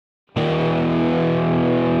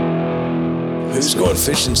Who's going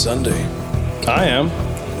fishing Sunday? I am.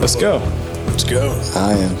 Let's go. Let's go.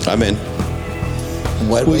 I am. I'm in.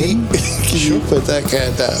 What? Wait. Can you put that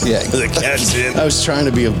cat down? Yeah. The cat's in. I was trying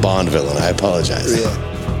to be a Bond villain. I apologize.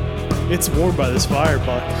 Yeah. It's warm by this fire,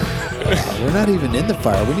 Buck. We're not even in the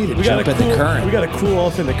fire. We need to jump in the current. We got to cool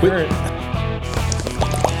off in the current.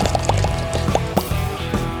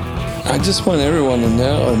 I just want everyone to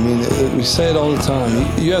know, I mean, we say it all the time.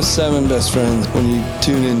 You have 7 best friends when you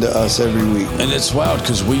tune into us every week. And it's wild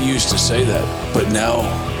because we used to say that, but now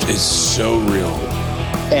it's so real.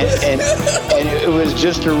 And it was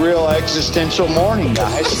just a real existential morning,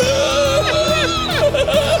 guys.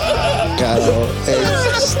 God,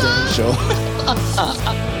 existential.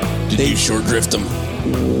 Did you short drift them?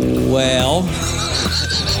 Well,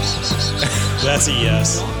 That's a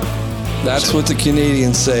yes. That's what the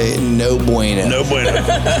Canadians say. no bueno. No bueno.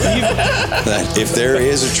 If there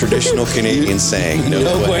is a traditional Canadian saying, no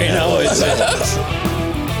bueno.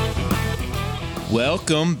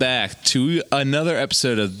 Welcome back to another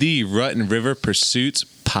episode of the Rutten River Pursuits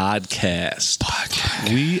podcast.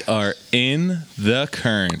 We are in the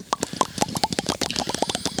current.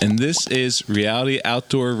 And this is Reality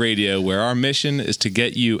Outdoor Radio, where our mission is to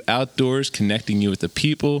get you outdoors, connecting you with the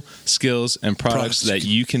people, skills, and products that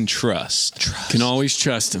you can trust. Can always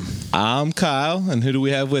trust him. I'm Kyle, and who do we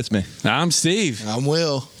have with me? I'm Steve. I'm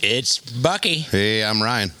Will. It's Bucky. Hey, I'm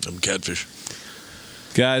Ryan. I'm Catfish.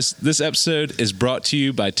 Guys, this episode is brought to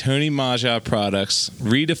you by Tony Maja Products,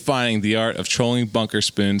 redefining the art of trolling bunker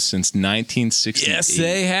spoons since 1968. Yes,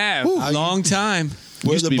 they have. Long time. Used to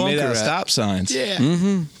Where's be the made out bunker of at? stop signs. Yeah.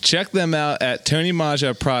 Mm-hmm. Check them out at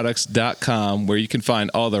TonyMajaProducts.com, where you can find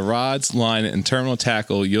all the rods, line, and terminal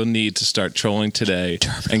tackle you'll need to start trolling today.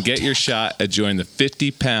 And get your shot at joining the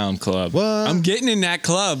 50-pound club What? I'm getting in that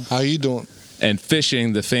club. How you doing? and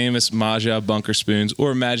fishing the famous Maja bunker spoons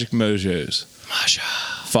or Magic Mojos.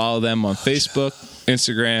 Follow them on Facebook,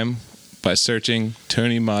 Instagram by searching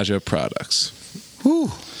Tony Maja Products. Whew.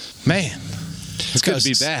 Man, it's good to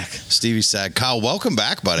be back. Stevie said, Kyle, welcome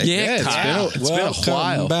back, buddy. Yeah, It's Kyle. been a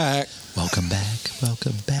while. Back. Welcome back.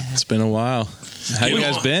 Welcome back. It's been a while. How you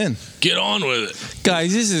guys been? Get on with it.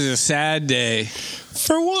 Guys, this is a sad day.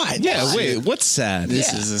 For what? Yeah, wait, what's sad?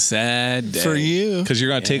 This is a sad day. For you. Because you're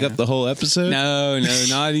going to take up the whole episode? No,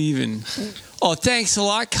 not even. Oh, thanks a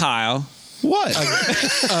lot, Kyle. What?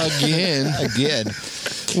 Again.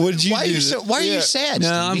 What did you Why do? are you sad, No,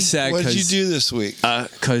 Stevie? I'm sad What did you because do this week?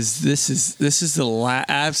 this is the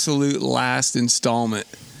absolute last installment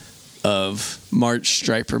of March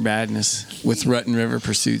Striper Madness with Rutten River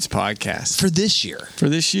Pursuits podcast For this year. for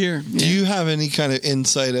this year. Do you have any kind of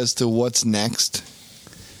insight as to what's next?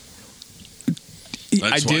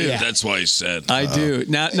 That's why he's sad. I do.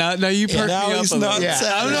 Now you perked now me up he's a not little.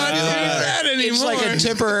 sad. I'm not doing that anymore. It's like a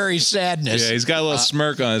temporary sadness. Yeah, he's got a little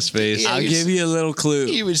smirk on his face. I'll give you a little clue.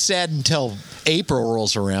 He was sad until April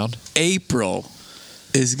rolls around. April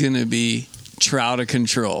is going to be trout of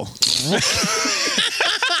control.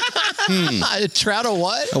 Trout of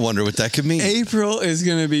what? I wonder what that could mean. April is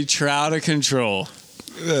going to be trout of control.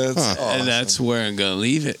 And that's where I'm going to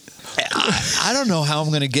leave it. I don't know how I'm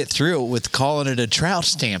going to get through it with calling it a trout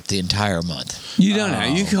stamp the entire month. You don't know.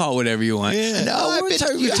 You can call it whatever you want. Yeah. we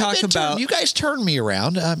talk about. You guys turned me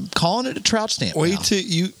around. I'm calling it a trout stamp. Wait now. till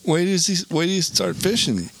you start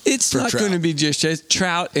fishing. It's for not trout. going to be just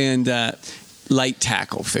trout and light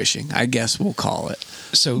tackle fishing, I guess we'll call it.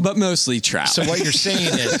 But mostly trout. So what you're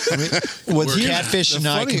saying is, with Catfish and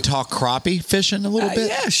I can talk crappie fishing a little bit.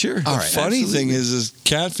 Yeah, sure. All right. Funny thing is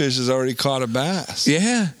Catfish has already caught a bass.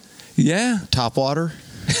 Yeah. Top water.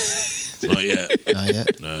 Not yet. Not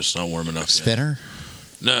yet. No, it's not warm enough. Spinner.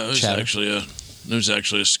 No, it was Chatter.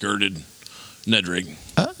 actually a skirted Ned rig.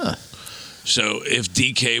 Ah. So if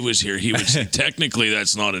DK was here, he would say technically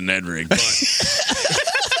that's not a Ned rig, but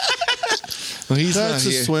Well, he's That's not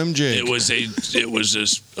a here. swim jig. it was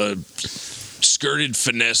a skirted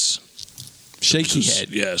finesse. Shaky head.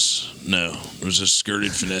 Yes. No. It was a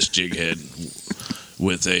skirted finesse jig head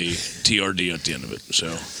with a TRD at the end of it.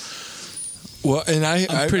 So Well, and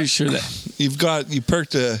I'm pretty sure that. you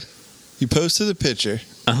posted a picture,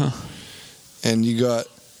 and you got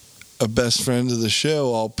a best friend of the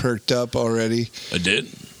show all perked up already. I did.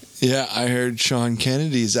 Yeah, I heard Sean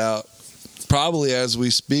Kennedy's out, probably as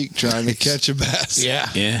we speak, trying to catch a bass. Yeah.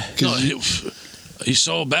 No, he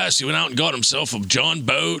saw a bass. He went out and got himself a John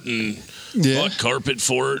boat and bought carpet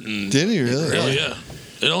for it. And Did he really? Yeah.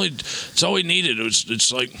 It's all he needed.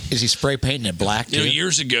 It's like, Is he spray painting it black? you know, too?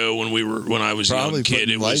 years ago when I was a Probably young kid,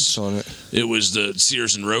 putting lights on it. it was the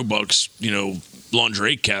Sears and Roebuck's,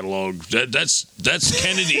 lingerie catalog. That's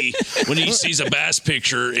Kennedy when he sees a bass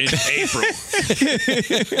picture in April.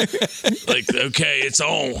 Like, okay, it's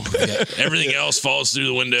on. Everything else falls through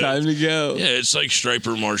the window. Time to go. Yeah, it's like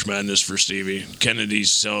Striper March Madness for Stevie.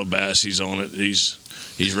 Kennedy's selling bass. He's on it. He's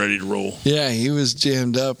ready to roll. Yeah, he was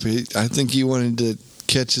jammed up. I think he wanted to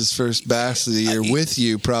catch his first bass of the year with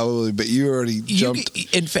you, probably, but you already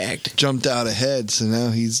jumped out ahead. So now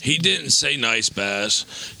he didn't say nice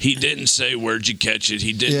bass. He didn't say where'd you catch it.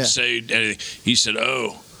 He didn't say anything. He said,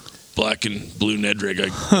 "Oh, black and blue Ned rig."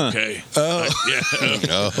 Okay.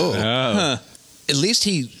 At least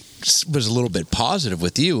he was a little bit positive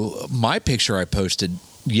with you. My picture I posted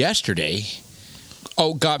yesterday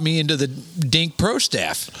got me into the Dink Pro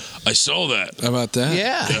staff. I saw that. How about that?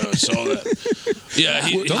 Yeah. I saw that. Yeah, I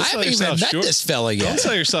haven't even met this fella yet. Don't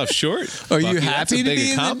sell yourself short. Are you Bucky. happy to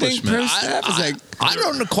be in the Dink Pro staff? I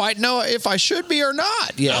don't quite know if I should be or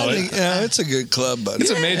not. Yeah, I think it's a good club, buddy. It's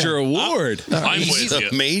a major award. I'm with you.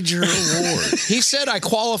 A major award. He said I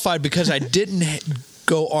qualified because I didn't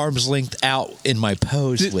go arm's length out in my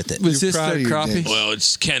pose with it. Was this proud the of your crappie? Dink. Well,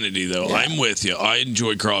 it's Kennedy, though. Yeah. I'm with you. I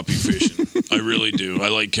enjoy crappie fishing. I really do. I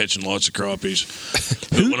like catching lots of crappies.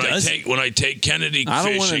 But when I take Kennedy I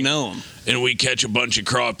don't fishing, want to know him. and we catch a bunch of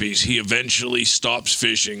crappies, he eventually stops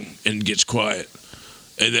fishing and gets quiet.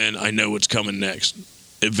 And then I know what's coming next.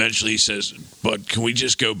 Eventually he says, "Bud, can we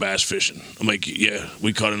just go bass fishing?" I'm like, "Yeah,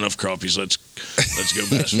 we caught enough crappies. Let's go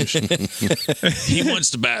bass fishing." He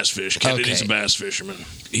wants to bass fish. Kennedy's a bass fisherman.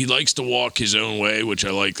 He likes to walk his own way, which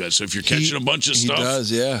I like that. So if you're catching a bunch of stuff, he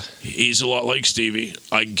does, yeah. He's a lot like Stevie.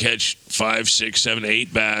 I can catch 5, 6, 7,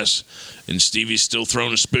 8 bass, and Stevie's still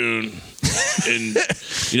throwing a spoon. And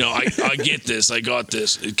I get this. I got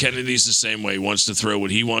this. Kennedy's the same way. He wants to throw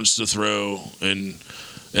what he wants to throw, and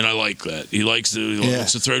I like that. He wants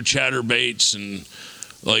to throw chatterbaits and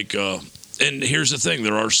and here's the thing.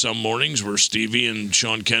 There are some mornings where Stevie and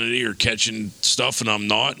Sean Kennedy are catching stuff and I'm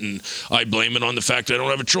not, and I blame it on the fact that I don't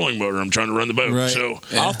have a trolling motor. I'm trying to run the boat. Right. So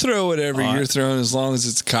I'll throw whatever you're throwing as long as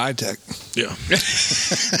it's Kitech. Yeah.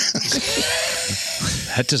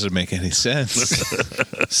 That doesn't make any sense.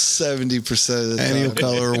 70% of the Any time.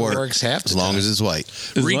 color works. Works half the As long time. as it's white.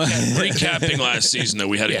 Recapping last season, though,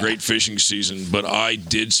 we had a great fishing season, but I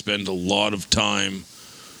did spend a lot of time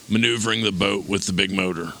maneuvering the boat with the big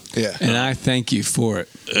motor. Yeah. And I thank you for it.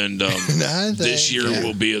 And this year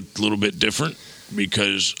will be a little bit different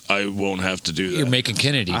because I won't have to do that. You're making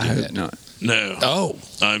Kennedy do I that. hope not. No. Oh.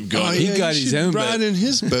 I'm going. He got his own ride boat. in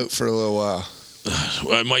his boat for a little while.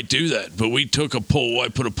 I might do that, but we took a pull. I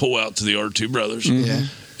put a pull out to the R2 brothers,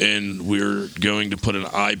 and we're going to put an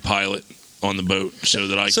iPilot on the boat so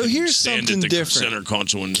that I can here's stand something at the different. center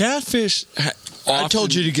console. And Catfish I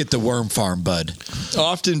told you to get the worm farm, bud.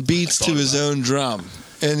 often beats to his own drum.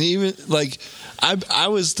 And even, I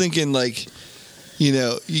was thinking, he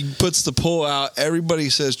puts the pole out, everybody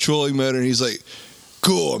says trolling motor, and he's like,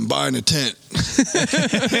 "Cool, I'm buying a tent."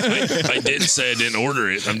 I did say I didn't order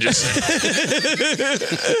it. I'm just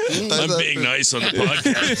I'm being nice on the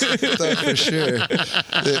podcast. I thought for sure.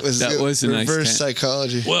 That was a nice reverse tent.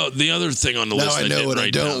 psychology. Well, the other thing on the Now list I know didn't what I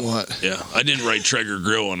write don't down. want. Yeah, I didn't write Traeger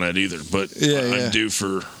grill on that either, but I'm due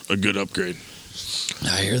for a good upgrade.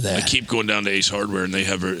 I hear that. I keep going down to Ace Hardware, and they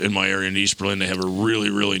have in my area in East Berlin. They have a really,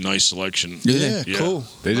 really nice selection. Yeah, cool.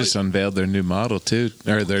 They just unveiled their new model too,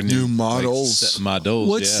 or their New models. models.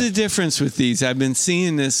 What's the difference with these? I've been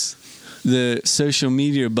seeing the social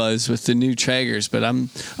media buzz with the new Traegers, but I'm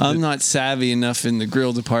not savvy enough in the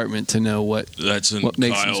grill department to know what That's in what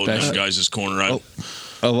makes them Kyle special. and guys' corner.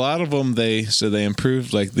 A lot of them they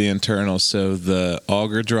improved the internals, so the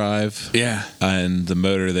auger drive and the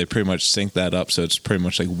motor, they pretty much sync that up, so it's pretty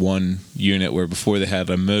much like one unit, where before they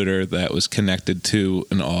had a motor that was connected to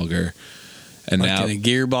an auger, and now in a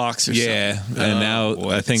gearbox or something. and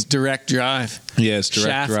now I think It's direct drive. it's direct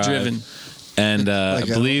shaft drive driven. and I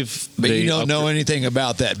believe But they you don't know anything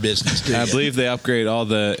about that business, do you? I believe they upgrade all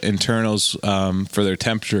the internals for their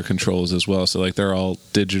temperature controls as well. So they're all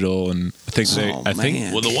digital, and I think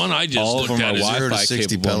man. Well, the one I just all of looked them at are is 0 to Wi-Fi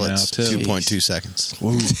 60 capable now pellets, too. 2.2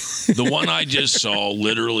 seconds. the one I just saw.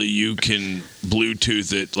 Literally, you can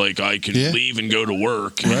Bluetooth it. Like I can leave and go to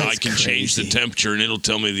work, and I can change the temperature, and it'll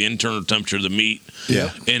tell me the internal temperature of the meat.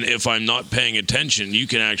 Yeah. And if I'm not paying attention, you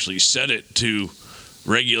can actually set it to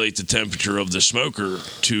regulate the temperature of the smoker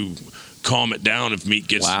to calm it down if meat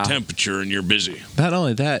gets Wow. the temperature and you're busy. Not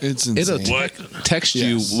only that, It's it'll insane. What? text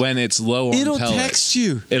Yes. you when it's low on It'll pellets. text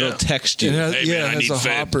you. It'll Yeah. text It you. has, Hey, yeah, man, I it has need a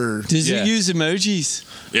fed. hopper. Does Yeah. it use emojis?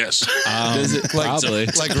 Yes. Does it like Probably.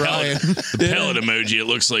 Like Ryan. The pellet emoji, it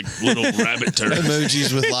looks like little rabbit turds.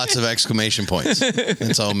 Emojis with lots of exclamation points.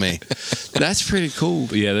 That's all me. That's pretty cool.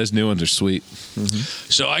 But yeah, those new ones are sweet.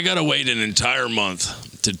 So I got to wait an entire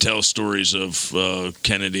month to tell stories of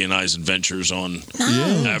Kennedy and I's adventures on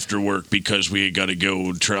after work because we got to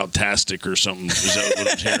go trout-tastic or something. Is that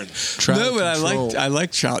what I'm hearing? No, but I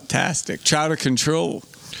like trout-tastic. Trout of control.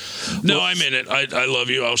 No, I'm in it. I love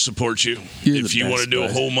you. I'll support you. You're If the you want to best, do a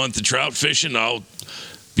bud. whole month of trout fishing, I'll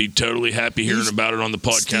be totally happy hearing about it on the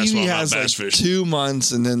podcast Stevie while I'm out has bass like fishing. 2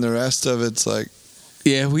 months, and then the rest of it's like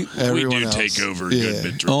Yeah, we. We everyone do else. take over a Yeah. good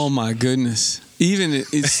bit. Drew. Oh my goodness! Even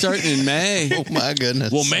it's starting in May. Oh my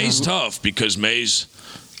goodness. Well, May's tough because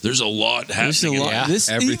there's a lot There's a happening. lot. Yeah, This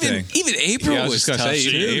everything. Even April Yeah, I was was just gonna tough say,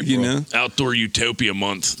 too. even You April. know, Outdoor Utopia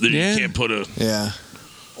month. That Yeah. You can't put a. Yeah.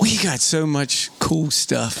 we got so much cool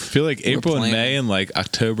stuff. I feel like April and planning. May and like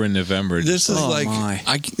October and November. This is Oh, like my.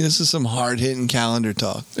 this is some hard hitting calendar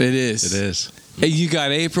talk. It is. it is. Hey, you got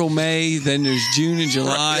April, May, then there's June and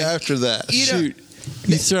July. After that, Shoot,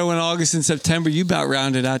 you throw in August and September, you about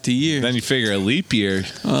rounded out the year. Then you figure a leap year.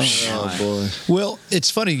 oh boy, Well, it's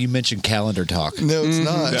funny you mentioned calendar talk. no, it's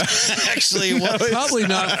not. Actually, what? Probably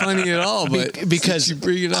not funny at all, but Because since you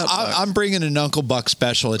bring it up, I'm bringing an Uncle Buck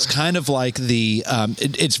special. It's kind of like the.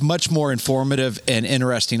 It's much more informative and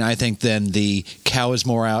interesting, I think, than the cow is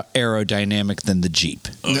more aerodynamic than the Jeep.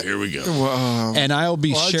 Oh, here we go. Wow. And I'll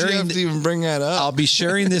be Why'd you sharing. have to even bring that up? I'll be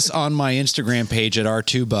sharing this on my Instagram page at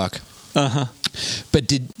R2 Buck. uh-huh. But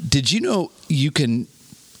did you know you can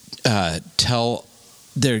tell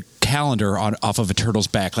their calendar off of a turtle's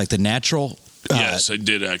back, like the natural? Yes, I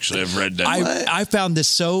did actually. I've read that. I found this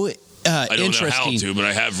so I don't know interesting. how to, but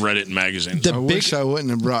I have read it in magazines. The I big, wish I wouldn't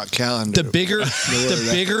have brought calendar. the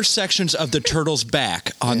bigger sections of the turtle's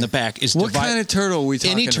back on the back is What kind of turtle are we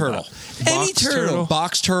talking any about? turtle. Any Box turtle.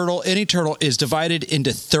 Box turtle, any turtle is divided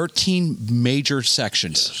into 13 major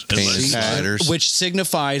sections, And Painted like- sliders. which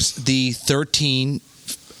signifies the 13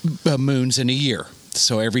 moons in a year.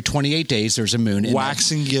 So every 28 days there's a moon. And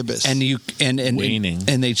waxing gibbous. and you and Waning.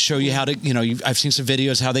 and they show you how to I've seen some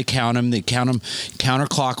videos how they count them. They count them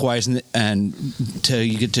counterclockwise and till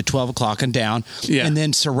you get to 12 o'clock and down. Yeah. And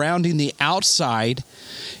then surrounding the outside,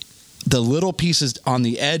 the little pieces on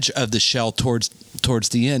the edge of the shell towards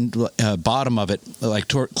the end bottom of it, like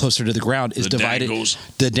closer to the ground, is The divided. dangles.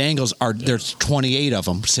 The dangles are there's 28 of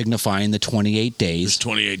them, signifying the 28 There's days.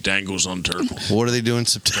 28 dangles on turtle. What do they do in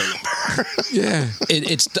September? Yeah.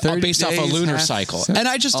 It's 30 based off a days, lunar half- cycle, and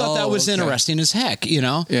I just thought that was okay. interesting as heck.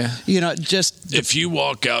 Yeah. Just If you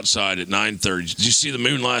walk outside at 9:30, did you see the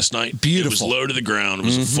moon last night? Beautiful. It was low to the ground. It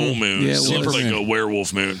was a full moon. Yeah, it it looked was. like a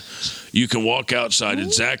werewolf moon. You can walk outside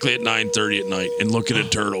exactly at 9:30 at night and look at a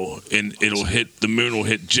turtle, and it'll hit. The moon will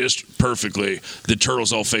hit just perfectly. The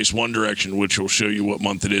turtles all face one direction, which will show you what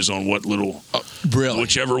month it is on what little. really,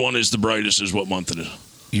 Whichever one is the brightest is what month it is.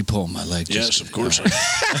 you pull my leg. Yes, of course. You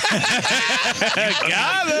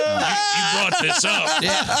brought this up.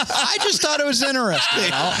 Yeah, I just thought it was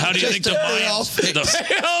interesting. How do you think the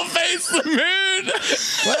Mayans? I'll face the moon.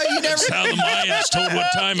 Well, you never. That's how the Mayans told what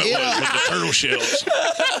time it was with the turtle shells.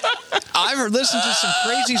 I've listened to some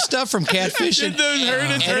crazy stuff from catfishing, Those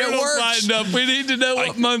herded and it turtles works. lined up. We need to know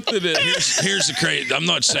what month it is. Here's the crazy. I'm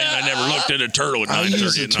not saying I never looked at a turtle at I use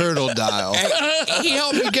 9:30 a at night. turtle dial. He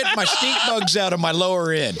helped me get my stink bugs out of my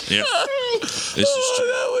lower end. Yeah. This is true.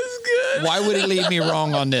 That was good. Why would he lead me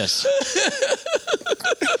wrong on this?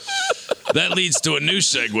 That leads to a new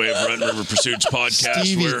segue of Run River Pursuits podcast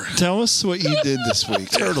Stevie, where tell us what you did this week.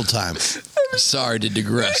 Turtle time. Sorry to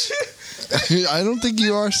digress. I don't think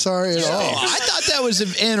you are sorry at all. I thought that was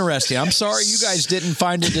interesting. I'm sorry you guys didn't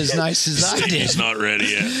find it as nice as I did. he's not ready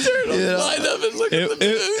yet. Line up and look at the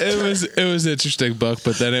moon. It was interesting, Buck,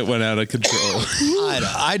 but then it went out of control.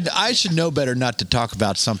 I should know better not to talk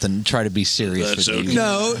about something and try to be serious That's with okay. you.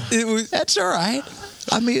 No, it was. That's all right.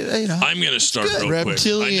 I mean, I'm going to start real quick.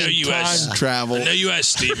 Reptilian I know you time asked. travel. I know you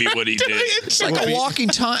asked Stevie what he did. It's like a walking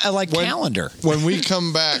time, calendar. When we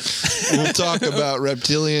come back, we'll talk about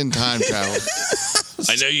reptilian time travel.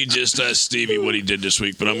 I know you just asked Stevie what he did this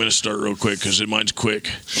week, but I'm going to start real quick because mine's quick.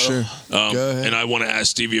 Sure. Go ahead. And I want to ask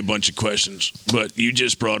Stevie a bunch of questions. But you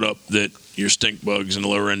just brought up that your stink bugs in the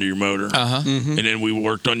lower end of your motor. Uh-huh. And then we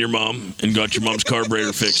worked on your mom and got your mom's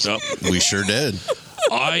carburetor fixed up. We sure did.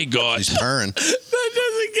 I got He's purring. That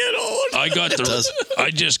doesn't get old. I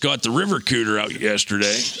just got the river cooter out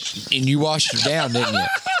yesterday. And you washed it down, didn't you?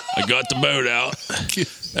 I got the boat out.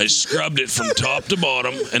 I scrubbed it from top to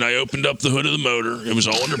bottom, and I opened up the hood of the motor. It was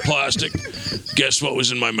all under plastic. Guess what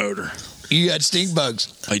was in my motor? You had stink bugs.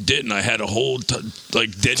 I didn't. I had a whole dead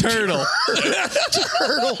Turtle.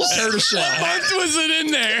 Turtle shell. What month was it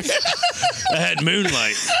in there? I had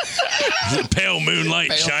moonlight, the pale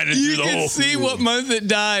moonlight shining You through the can hole. see what month it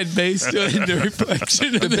died based on the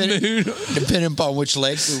reflection of the moon. Depending upon which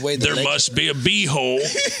leg we weighed. There must be a bee hole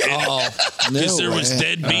because there was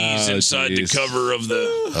dead bees inside the geez. cover of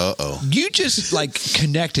the. You just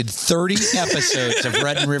connected 30 episodes of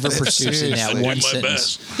Red and River Pursuits in that I one did my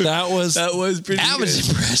sentence. best. That was pretty That was good.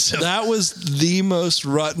 impressive. That was the most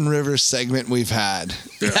Rutten River segment we've had.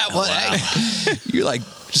 That was you're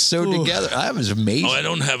sewed together. That was amazing. Oh, I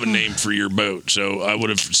don't have a name for your boat, so I would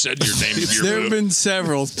have said your name for your There boat. have been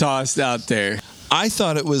several tossed out there. I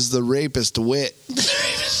thought it was the rapist wit.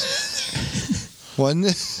 Wasn't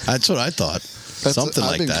it? That's what I thought. Something I've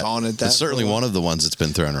like been that. calling it that It's certainly for a one of the ones that's been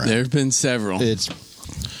thrown around. There have been several. It's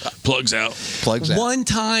Plugs out. Plugs out. One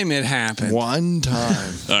time it happened. One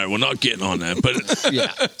time. All right, we're not getting on that, but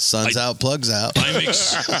yeah. Sun's out, plugs out.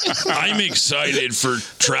 I'm excited for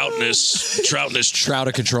troutness, Trout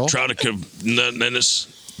of control. trouticness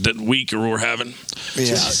that week we're having.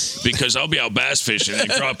 Yeah. Because I'll be out bass fishing and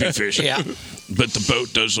crappie fishing. Yeah. But the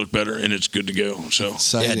boat does look better and it's good to go. So Yeah,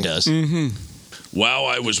 Exciting. it does. while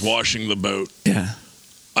I was washing the boat, Yeah.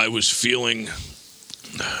 I was feeling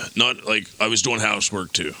not like I was doing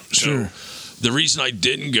housework too. So Sure. the reason I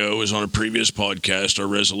didn't go is on a previous podcast, our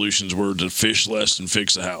resolutions were to fish less and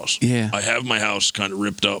fix the house. Yeah. I have my house kind of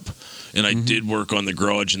ripped up, and I did work on the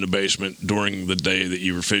garage in the basement during the day that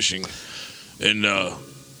you were fishing. And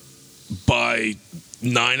by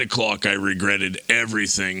 9 o'clock, I regretted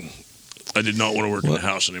everything. I did not want to work in the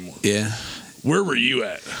house anymore. Yeah. Where were you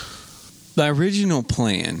at? The original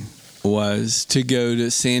plan was to go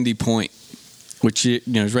to Sandy Point, which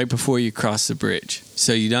is right before you cross the bridge.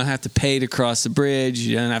 So you don't have to pay to cross the bridge.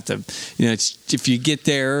 You don't have to, it's, if you get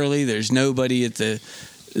there early, there's nobody at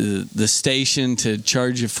the station to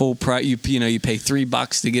charge you full price. You pay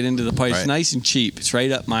 $3 to get into the place. It's Right. nice and cheap. It's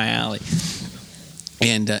right up my alley.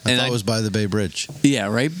 And I thought it was by the Bay Bridge. yeah,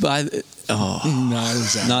 right by the, Not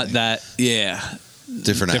exactly. not that. Yeah,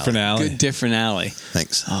 Different alley. good different alley.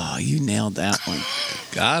 Thanks. Oh, you nailed that one.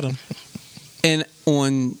 Got him. And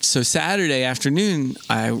so Saturday afternoon,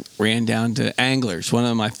 I ran down to Anglers, one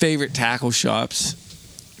of my favorite tackle shops,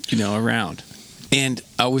 around. And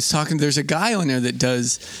I was talking, there's a guy on there that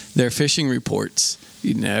does their fishing reports,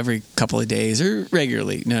 every couple of days or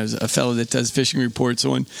regularly. There's a fellow that does fishing reports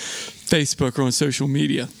on Facebook or on social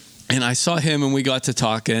media. And I saw him and we got to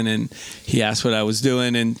talking and he asked what I was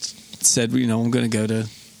doing and said, I'm going to go to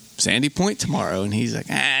Sandy Point tomorrow. And he's like,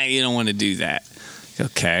 you don't want to do that.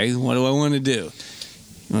 Okay, what do I want to do?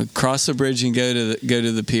 Cross the bridge and go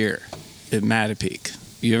to the pier at Mattapeake.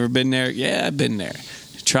 You ever been there? Yeah, I've been there.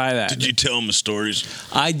 Try that. Did you tell him the stories?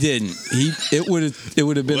 I didn't. It would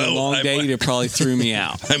have been a long day. He'd have probably threw me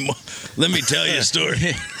out. Let me tell you a story.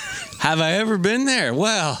 Have I ever been there?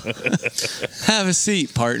 Well, have a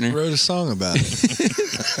seat, partner. Wrote a song about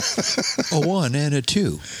it. A 1 and a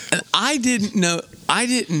 2. And I didn't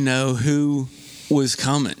know who was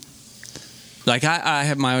coming. Like I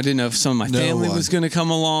didn't know if some of my No family one. was going to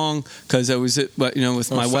come along because I was with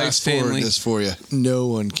my wife's Fast forward family. this for you. No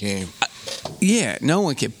one came. Yeah, no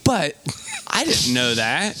one came. But I didn't know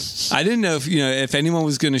that. I didn't know if anyone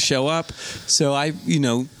was going to show up. So I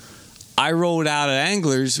rolled out at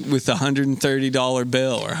Anglers with a $130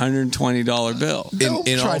 bill or $120 bill. Don't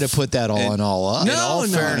try to put that all in all up. In all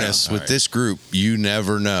fairness, with this group, you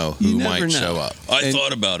never know who You never might know. show up. I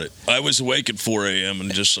thought about it. I was awake at 4 a.m.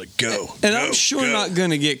 and just like, go. And go, I'm sure go. not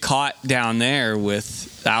going to get caught down there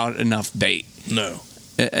without enough bait. No.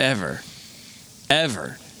 Ever.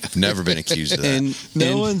 I've never been accused of that. And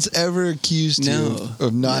No one's ever accused you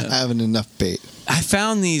of not having enough bait. I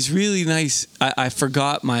found these really nice. I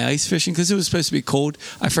forgot my ice fishing because it was supposed to be cold.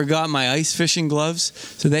 I forgot my ice fishing gloves.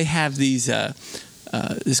 So they have these.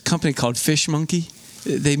 This company called Fish Monkey.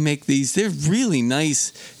 They make these. They're really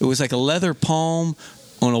nice. It was like a leather palm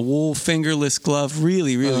on a wool fingerless glove.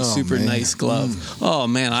 Really, really super nice glove. Oh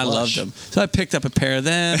man, I loved them. So I picked up a pair of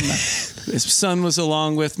them. His son was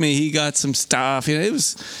along with me. He got some stuff. It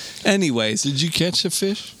was. Anyways, Did you catch a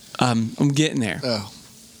fish? I'm getting there. Oh.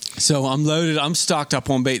 So I'm loaded. I'm stocked up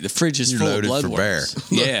on bait. The fridge is You're full loaded of for bloodworms.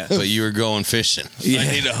 bear. Yeah. But you were going fishing. Yeah.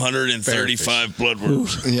 I need 135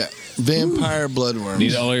 bloodworms. Yeah. Vampire bloodworms.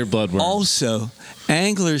 Need all your bloodworms. Also,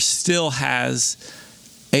 Anglers still has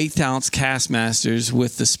 1/8 ounce Castmasters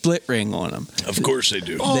with the split ring on them. Of course they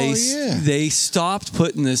do. Oh, yeah. They stopped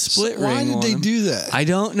putting the split ring Why on did they them. do that? I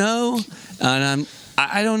don't know. And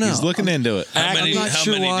I don't know. He's looking into it. How many, not how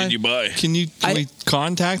sure many why. did you buy? Can we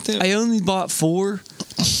contact him? I only bought 4.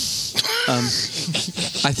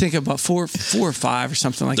 I think about four or five or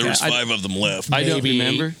something like There that. was 5 of them left. I don't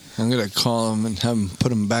remember. I'm gonna call him and have him put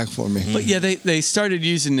them back for me. But yeah, they started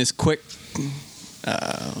using this quick,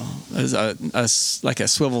 as like a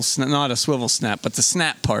swivel snap, not a swivel snap, but the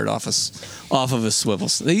snap part off of a swivel.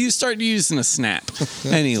 They started using a snap.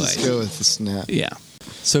 Anyway, Let's go with the snap. yeah.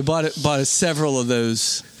 So bought several of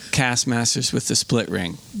those Castmasters with the split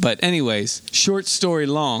ring. But anyways, short story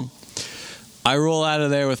long, I roll out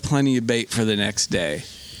of there with plenty of bait for the next day.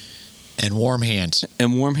 And warm hands.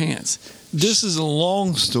 This is a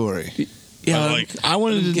long story. Yeah, I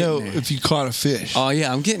wanted to know there. if you caught a fish. Oh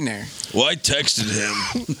yeah, I'm getting there. Well, I texted him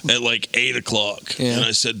at like 8 o'clock, Yeah. and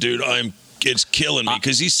I said, "Dude, it's killing me,"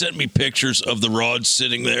 because he sent me pictures of the rods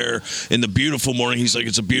sitting there in the beautiful morning. He's like,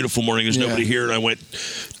 "It's a beautiful morning. There's nobody here," and I went,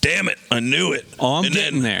 "Damn it, I knew it." Oh, I'm and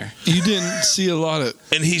getting there. You didn't see a lot of.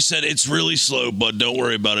 And he said, "It's really slow, bud. Don't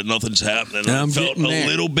worry about it. Nothing's happening." And I I'm felt getting a there.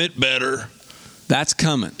 little bit better. That's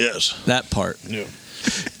coming. Yes. That part. Yeah.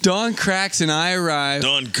 Dawn cracks and I arrive.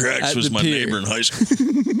 Don Cracks at was the my pier. neighbor in high school.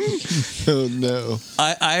 Oh no!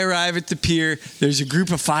 I arrive at the pier. There's a group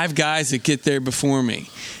of 5 guys that get there before me,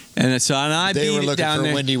 and I They beat were it looking down for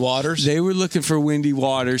there. windy waters. They were looking for windy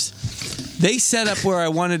waters. They set up where I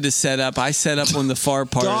wanted to set up. I set up on the far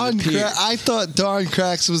part of the pier. I thought Don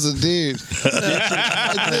Cracks was a dude.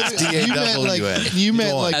 You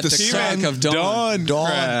meant like At the the crack sun. of dawn.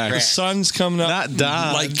 The sun's coming up. Not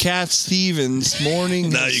Don. Like Cat Stevens morning.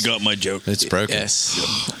 Now you got my joke. It's broken. Yes,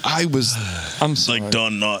 I'm sorry. Like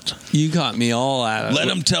Don Knott. you got me all out of Let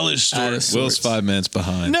him tell his story. out of Will's sorts. 5 minutes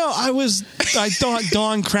behind. No, I thought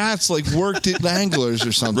Don Kratz like worked at Anglers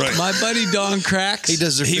or something. Right. My buddy Don Cracks. He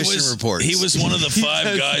does their He fishing was, reports. he was one of the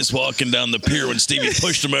 5 guys walking down the pier when Stevie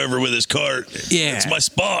pushed him over with his cart. Yeah. It's my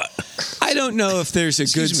spot. I don't know if there's a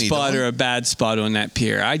good Excuse me, spot Don. or a bad spot on that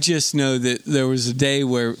pier. I just know that there was a day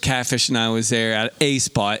where Catfish and I was there at a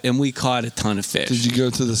spot and we caught a ton of fish. Did you go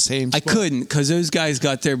to the same I spot? couldn't because those guys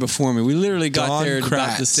got there before me. We literally got Don there at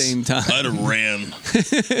about the Kratz. same time. I'd have ran.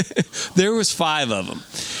 There was 5 of them.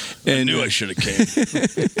 I knew I should have came.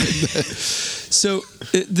 So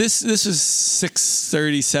this was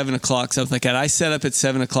 6:30, 7 o'clock, something like that. I set up at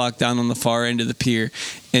 7 o'clock down on the far end of the pier,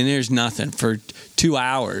 and there's nothing for 2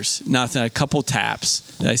 hours. Nothing. A couple taps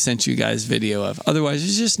that I sent you guys video of. Otherwise,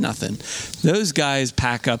 there's just nothing. Those guys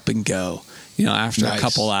pack up and go. After Nice. a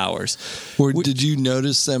couple hours. Or did you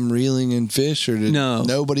notice them reeling in fish, or No.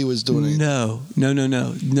 nobody was doing anything?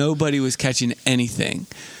 No. Nobody was catching anything.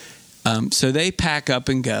 So they pack up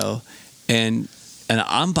and go, and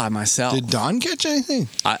I'm by myself. Did Don catch anything?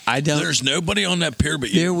 I don't. There's nobody on that pier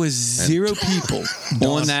but you. There was 0 people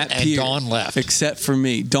on that and pier. Dawn left. Except for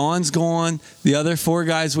me. Dawn's gone. The other 4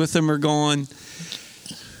 guys with him are gone.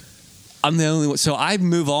 I'm the only one. So I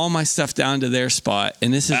move all my stuff down to their spot.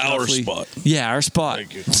 And this is Our roughly- spot. Yeah, our spot.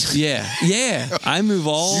 Thank you. Yeah. I move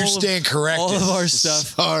all You're staying corrected. all of our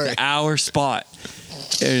stuff Sorry. to our spot.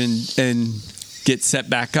 And get set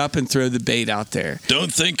back up and throw the bait out there.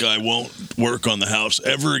 Don't think I won't work on the house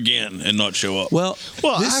ever again and not show up. Well,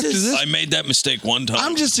 After this, I made that mistake one time.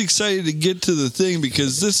 I'm just excited to get to the thing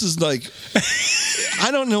because this is like, I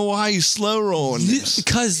don't know why he's slow rolling this.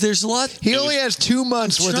 because there's a lot. He only has 2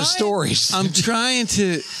 months worth of stories. I'm trying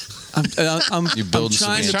to. I'm building some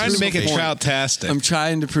trying to Trying to prove make a it point. trout-tastic. I'm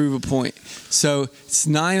trying to prove a point. So it's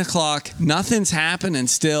 9 o'clock. Nothing's happening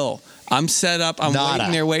still. I'm set up. I'm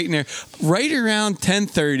Nada. waiting there. Right around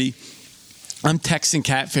 10:30, I'm texting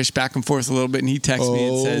Catfish back and forth a little bit, and he texts me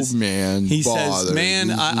and says, man, he says, bother.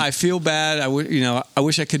 man, I feel bad. I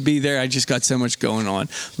wish I could be there. I just got so much going on.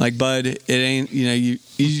 Like, bud, it ain't,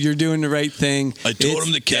 you're doing the right thing. I told It's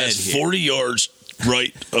him to cast dead here. 40 yards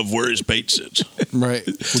right of where his bait sits. Right.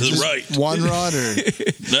 To the right. One rod or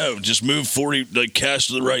No, just move 40, like cast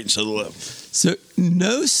to the right instead of the left. So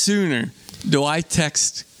no sooner do I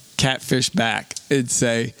text Catfish back and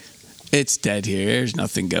say, it's dead here. There's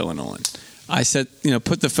nothing going on. I said,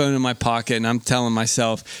 put the phone in my pocket, and I'm telling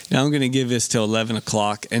myself, I'm going to give this till 11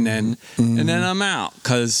 o'clock, and then I'm out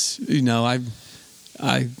because you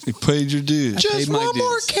paid your dues. I paid my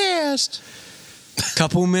dues. cast. A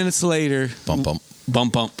couple minutes later, Bump,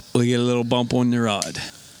 bump. bump. We get a little bump on the rod.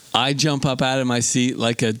 I jump up out of my seat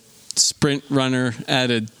like a sprint runner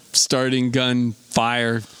at a starting gun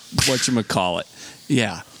fire, whatchamacallit.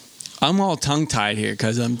 Yeah. I'm all tongue-tied here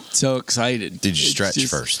because I'm so excited. Did you It's stretch just-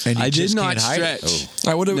 first? And you I did just not can't hide it. stretch.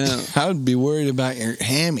 I would have. No. I would be worried about your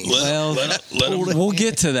hammy. Well, let him. we'll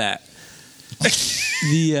get to that.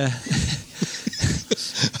 The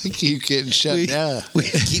You getting shut down. We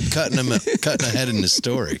keep cutting ahead in the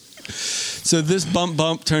story. So this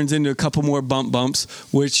bump turns into a couple more bumps,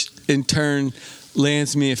 which in turn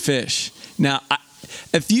lands me a fish. Now,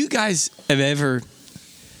 if you guys have ever,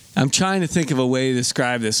 I'm trying to think of a way to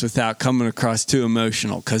describe this without coming across too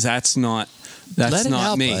emotional, because that's not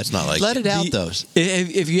me. It's not like Let it out, though.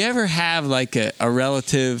 If you ever have like a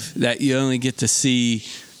relative that you only get to see,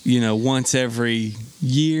 once every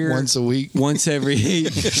year, Once a week. once every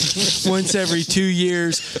 2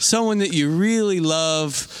 years, someone that you really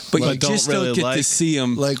love, but you don't just really don't get to like. see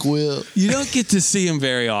them. Like Will. You don't get to see them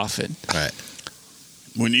very often. right.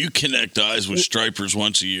 When you connect eyes with stripers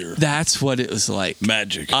once a year, That's what it was like.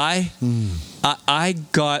 magic. I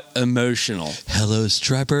got emotional. Hello,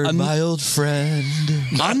 Striper, my old friend.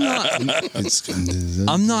 I'm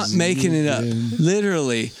not making it up.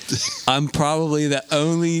 Literally, I'm probably the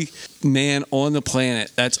only man on the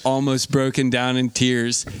planet that's almost broken down in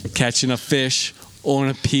tears catching a fish on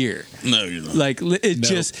a pier. No, you're not. Like and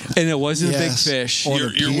it wasn't a big Yes. fish.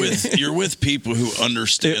 You're with people who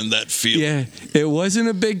understand that feeling. Yeah, it wasn't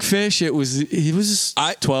a big fish. It was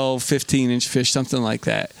 12, 15-inch fish, something like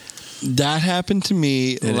that. That happened to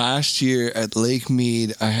me last year at Lake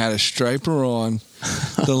Mead. I had a striper on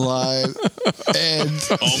the line, and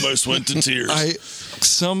Almost went to tears.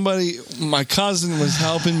 my cousin was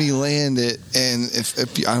helping me land it, and if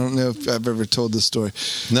I don't know if I've ever told this story.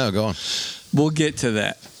 No, go on. We'll get to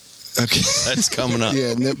that. Okay, That's coming up.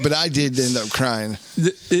 yeah, but I did end up crying.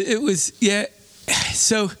 It was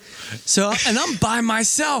So, and I'm by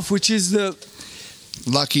myself, which is the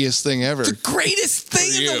Luckiest thing ever. the greatest thing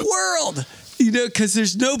For in you. the world. Because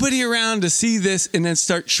there's nobody around to see this and then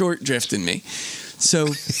start short drifting me. So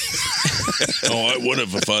I would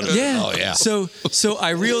have if I'd. yeah. Oh, yeah. So I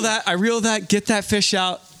reel that, get that fish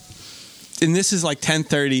out, and this is like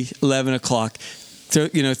 10:30, 11 o'clock. Throw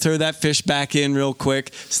that fish back in real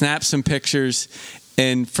quick, snap some pictures,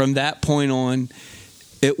 and from that point on,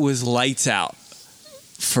 it was lights out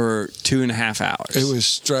for 2.5 hours. It was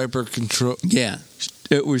striper control. Yeah.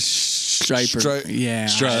 It was striper. Yeah.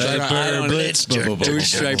 Striper blitz. It was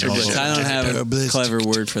striper blitz. I don't have a clever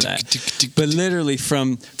word for that. But literally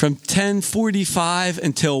from 10:45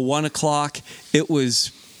 until 1 o'clock, it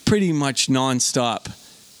was pretty much nonstop.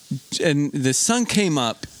 And the sun came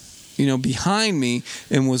up, behind me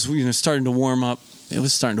and was, starting to warm up. It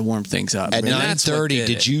was starting to warm things up. At And that's what 9:30, did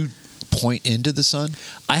did it. you point into the sun?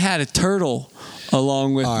 I had a turtle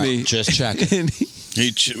along with All right, me. just checking. And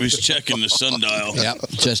He was checking the sundial.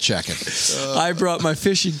 Yep, just checking. I brought my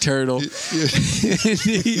fishing turtle. And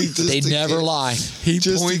They never lie. he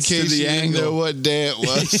Just in points to case the you didn't know angle. what day it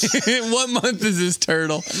was. What month is this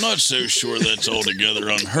turtle? I'm not so sure that's altogether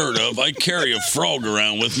unheard of. I carry a frog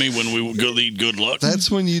around with me when we go lead good luck. That's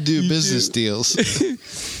when you do business deals.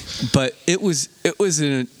 But it was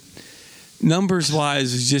numbers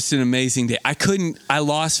wise, it was just an amazing day. I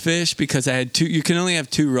lost fish because I had you can only have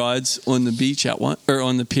 2 rods on the beach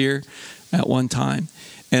on the pier at one time.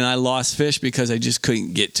 And I lost fish because I just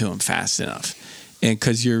couldn't get to them fast enough. And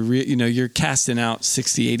because you're casting out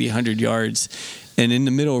 60, 80, 100 yards, and in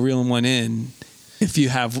the middle of reeling one in, if you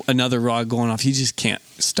have another rod going off, you just can't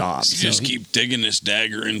stop. You just keep digging this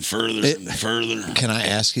dagger in further and further. Can I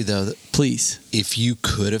ask you, though, Please. if you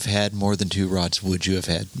could have had more than 2 rods, would you have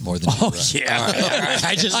had more than 2 rods? yeah. All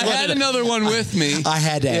right. I had another one with me. I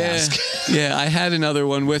had to ask. Yeah, I had another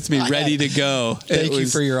one with me ready to go. Thank you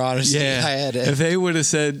for your honesty. Yeah, I had it. If they would have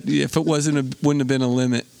said, if it wouldn't have been a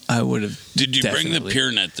limit, I would have. Did you bring the definitely.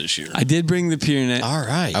 pier net this year? I did bring the pier net. All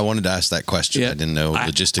right. I wanted to ask that question. Yeah. I didn't know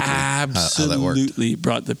logistically I how that worked. absolutely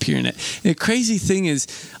brought the pier net. And the crazy thing is,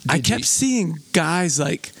 I kept seeing guys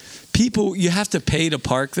like people. You have to pay to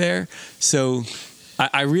park there, so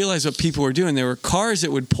I realized what people were doing. There were cars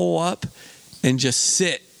that would pull up and just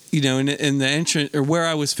sit. In the entrance, or where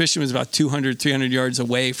I was fishing was about 200, 300 yards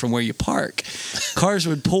away from where you park. Cars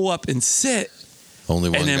would pull up and sit Only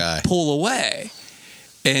one and then guy. pull away.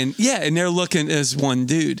 And they're looking as one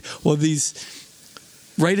dude. Well,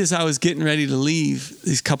 right as I was getting ready to leave,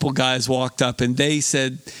 these couple guys walked up and they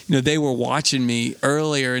said, they were watching me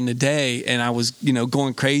earlier in the day, and I was,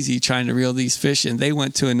 going crazy trying to reel these fish, and they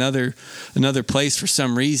went to another place for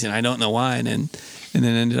some reason. I don't know why, and then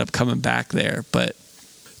ended up coming back there. But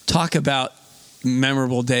talk about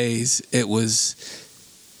memorable days. It was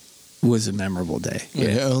a memorable day.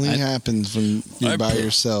 It only happens when you're by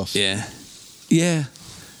yourself. Yeah.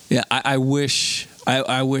 I wish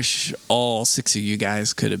all 6 of you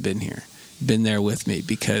guys could have been there with me,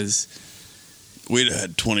 because We'd have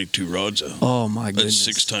had 22 rods out. oh my That's goodness,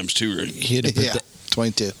 6 times 2, right? He'd have put Yeah,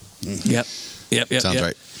 22. Yep. Sounds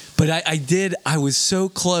right. But I was so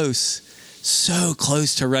close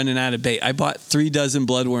to running out of bait. I bought 3 dozen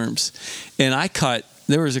bloodworms, and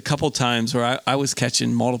there was a couple times where I was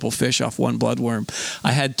catching multiple fish off one bloodworm.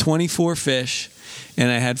 I had 24 fish,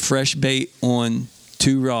 and I had fresh bait on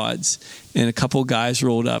 2 rods, and a couple guys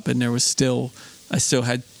rolled up, and I still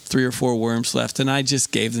had 3 or 4 worms left, and I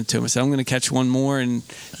just gave them to them. I said, I'm going to catch one more and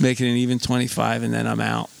make it an even 25, and then I'm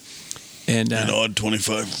out. And odd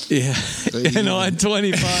 25. Yeah, an odd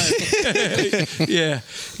 25. Yeah,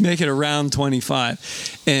 make it around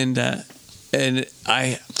 25. And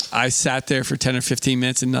I sat there for 10 or 15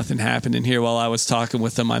 minutes and nothing happened. And here, while I was talking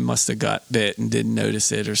with them, I must have got bit and didn't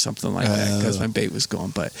notice it or something like that because my bait was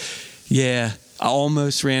gone. But yeah, I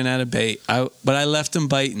almost ran out of bait. But I left them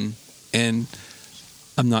biting, and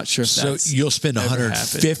I'm not sure if that's so you'll spend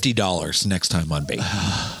 $150 next time on bait.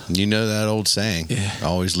 You know that old saying,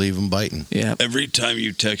 always leave them biting. Yeah. Every time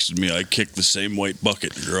you texted me, I kicked the same white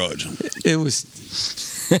bucket in the garage. It was,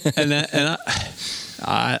 and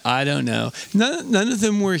I don't know. None of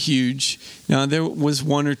them were huge. Now there was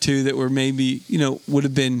 1 or 2 that were maybe would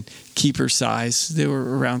have been keeper size. They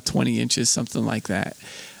were around 20 inches, something like that.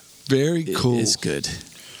 Very cool. It's good.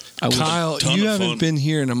 Kyle, you haven't been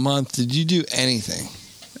here in a month. Did you do anything?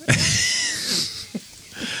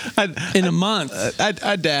 In a month,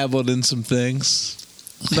 I dabbled in some things.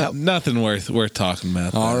 Nothing worth talking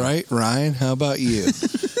about. All right, Ryan, how about you?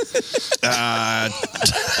 I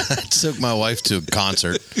took my wife to a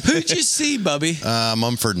concert. Who'd you see, Bubby?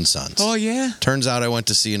 Mumford & Sons. Oh, yeah? Turns out I went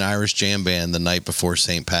to see an Irish jam band the night before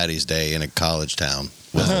St. Patty's Day in a college town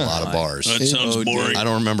with a lot of bars. That sounds boring. I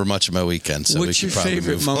don't remember much of my weekend, so What's we your should probably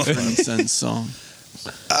favorite move Mumford on. & Sons song?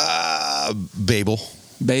 Babel.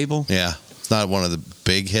 Babel? Yeah. It's not one of the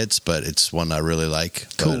big hits, but it's one I really like.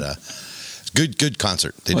 Cool. But, good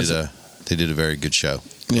concert. They did a very good show.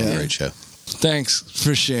 Yeah. Great show. Thanks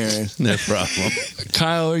for sharing. No problem.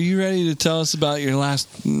 Kyle, are you ready to tell us about your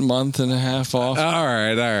last month and a half off? All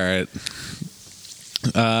right.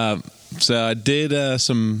 So I did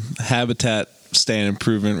some habitat stand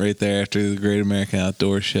improvement right there after the Great American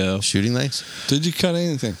Outdoor Show. Shooting lanes? Did you cut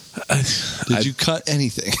anything? Did you cut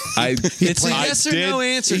anything? It's a yes or no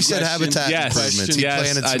answer. He said habitat improvements. He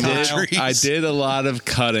planted some trees. I did a lot of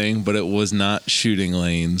cutting, but it was not shooting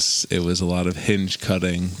lanes. It was a lot of hinge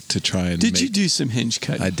cutting to try and Did you do some hinge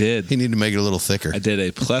cutting? I did. He needed to make it a little thicker. I did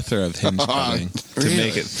a plethora of hinge cutting to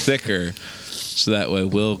make it thicker, so that way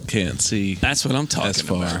Will can't see. That's what I'm talking as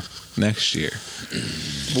far about. Next year.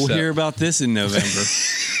 We'll hear about this in November.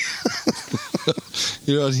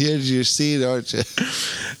 You're on the edge of your seat, aren't you?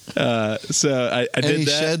 So I did Any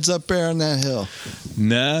that. sheds up there on that hill?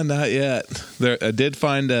 No, not yet. I did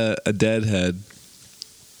find a deadhead,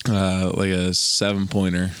 like a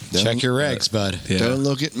 7-pointer. Check your regs, bud. Yeah. Don't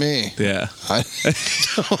look at me. Yeah. I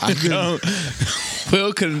couldn't,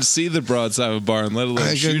 Will couldn't see the broadside of a barn, let alone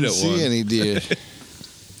I shoot couldn't at see one. any deer.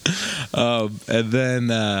 And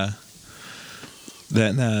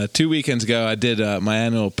then 2 weekends ago, I did my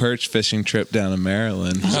annual perch fishing trip down to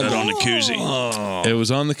Maryland. Was that on the koozie? It was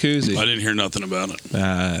on the koozie. I didn't hear nothing about it.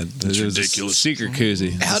 It was ridiculous. A secret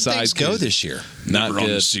koozie. How'd things go this year? Not Never on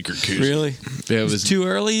the good. secret koozie. Really? It was Too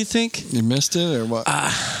early, you think? You missed it or what?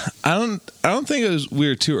 I don't think we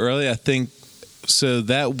were too early. I think so.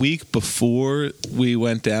 That week before we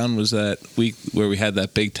went down was that week where we had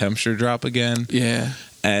that big temperature drop again. Yeah.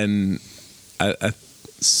 And I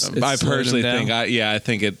personally think I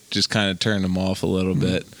think it just kind of turned them off a little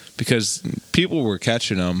bit because people were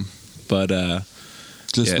catching them, but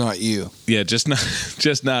Just not you. Yeah, just not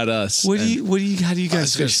us. How do you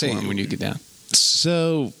guys fish say- for 'em when you get down?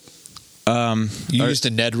 So You used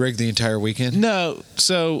a Ned rig the entire weekend? no,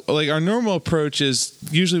 so like our normal approach is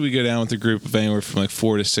usually we go down with a group of anywhere from like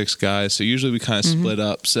 4 to 6 guys. So usually we kind of split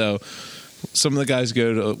up. So some of the guys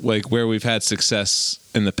go to like where we've had success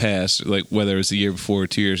in the past, like whether it was the year before or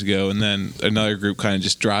 2 years ago, and then another group kind of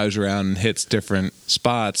just drives around and hits different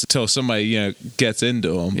spots until somebody gets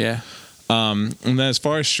into them. Yeah. And then as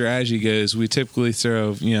far as strategy goes, we typically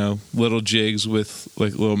throw little jigs with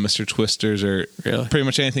like little Mr. Twisters or pretty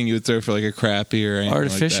much anything you would throw for like a crappie or anything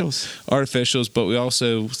Artificials. like that. Artificials, but we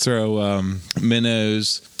also throw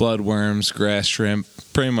minnows, bloodworms, grass shrimp,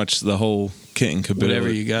 pretty much the whole kit and caboodle. Whatever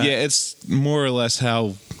you got. Yeah, it's more or less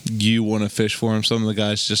how you want to fish for them. Some of the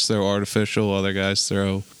guys just throw artificial, other guys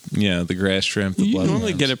throw the grass shrimp, the You bloodworms.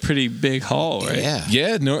 normally get a pretty big haul, right?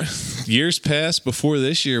 Yeah. Years past before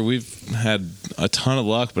this year, we've had a ton of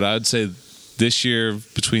luck, but I would say this year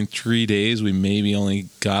between 3 days we maybe only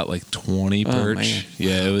got like 20 perch. Man.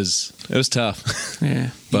 Yeah, it was It was tough. Yeah.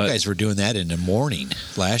 But you guys were doing that in the morning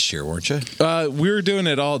last year, weren't you? we were doing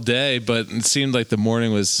it all day, but it seemed like the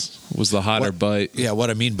morning was the hotter bite. Yeah, what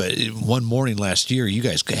I mean, but one morning last year, you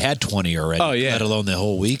guys had 20 already. Oh, yeah. Let alone the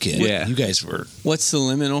whole weekend. Yeah. You guys were. What's the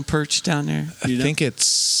limit on perch down there? I think it's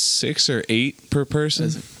 6 or 8 per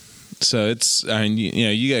person. So it's, I mean,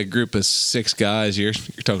 you got a group of 6 guys. You're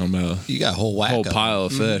talking about You got a whole whack whole of them. pile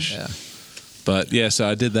of fish. Yeah. But yeah, so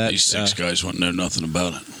I did that. These 6 guys wouldn't know nothing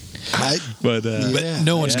about it. But But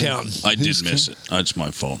no one's counting. I did miss it. That's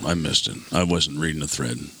my fault. I missed it. I wasn't reading the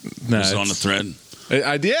thread. No, Was it on the thread?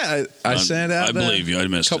 I sent out. I believe you. I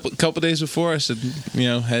missed it. Couple days before, I said,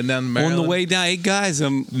 heading down to Maryland. On the way down, hey guys,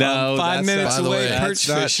 I'm No, 5 that's minutes not- by the away. way, Perch that's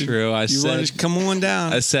not fishing. true. I you said- want to come on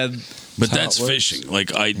down? I said, But that's fishing.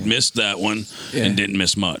 Like, I missed that one and didn't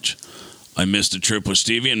miss much. I missed a trip with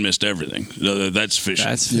Stevie and missed everything. That's fishing.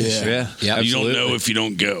 That's fishing. yeah, Yeah, you don't absolutely. know if you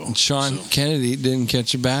don't go. Sean So, Kennedy didn't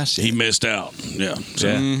catch a bass yet. he missed out. Yeah. So,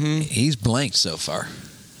 Yeah. He's blanked so far.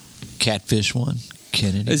 Catfish 1,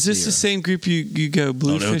 Kennedy Is this 0. the same group you go I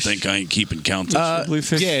bluefish? don't think I ain't keeping count this year.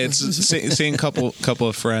 Bluefish? Yeah, it's seeing couple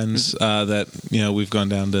of friends that we've gone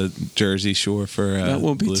down to Jersey Shore for. that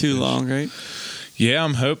won't be too bluefish. long, right? Yeah,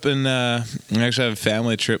 I'm hoping. I actually have a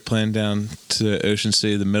family trip planned down to Ocean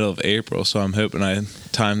City the middle of April, so I'm hoping I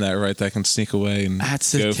time that right. That I can sneak away and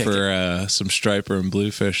That's the go ticket. for some striper and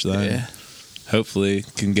bluefish. Then Yeah. hopefully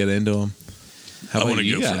can get into them. How I about want to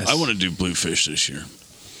you go. guys? I want to do bluefish this year.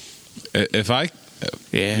 If I,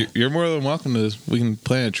 Yeah. you're more than welcome to. We can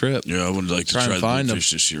plan a trip. Yeah, I would like to Try and try the find 'em.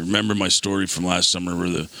 bluefish this year. Remember my story from last summer where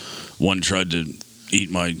the one tried to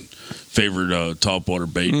eat my favorite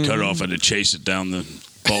topwater bait, cut it off, I had to chase it down the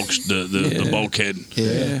the bulkhead.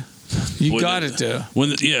 Yeah. You Boy, got that- it,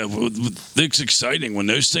 though. It's exciting when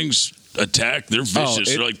those things attack. They're vicious.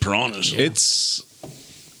 They're like piranhas.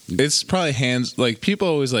 It's probably hands like people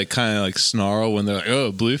always like kind of like snarl when they're like,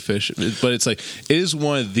 oh, bluefish, but it's like it is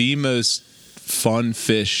one of the most fun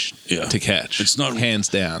fish to catch. It's not hands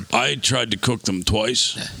down. I tried to cook them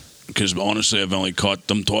twice because honestly, I've only caught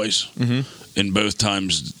them twice. Mm-hmm. And both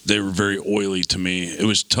times they were very oily to me. It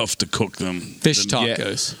was tough to cook them. Fish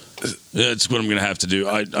tacos. That's what I'm going to have to do.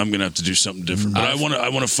 I'm going to have to do something different. But I want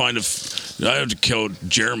to find I have to kill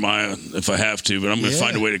Jeremiah if I have to, but I'm going to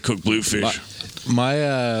find a way to cook bluefish.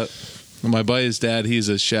 My buddy's dad, he's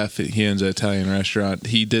a chef. He owns an Italian restaurant.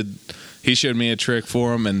 He showed me a trick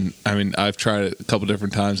for him, and I mean, I've tried it a couple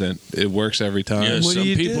different times, and it works every time. Yeah, What some do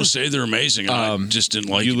you people do? say they're amazing. And I just didn't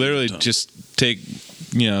like You it literally at the time. just take,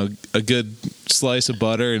 a good slice of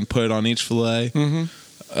butter and put it on each fillet.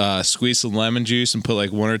 Mm-hmm. Squeeze some lemon juice and put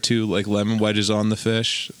like 1 or 2 like lemon wedges on the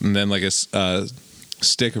fish, and then like a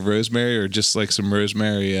stick of rosemary or just like some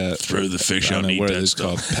rosemary. Throw the fish I out don't and know eat what that it's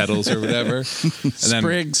stuff. called, petals or whatever. And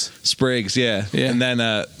then Sprigs, yeah. And then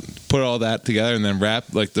put all that together and then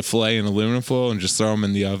wrap like the fillet in aluminum foil and just throw them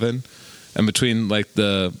in the oven. And between like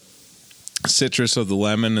the citrus of the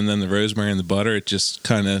lemon and then the rosemary and the butter, it just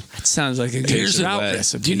kind of. That sounds like a good Here's the drought way.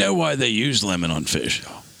 recipe. Do you know why they use lemon on fish?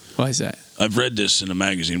 Why is that? I've read this in a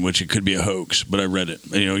magazine, which it could be a hoax, but I read it.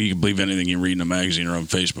 You can believe anything you read in a magazine or on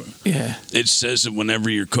Facebook. Yeah. It says that whenever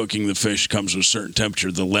you're cooking the fish comes to a certain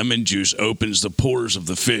temperature, the lemon juice opens the pores of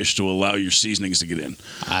the fish to allow your seasonings to get in.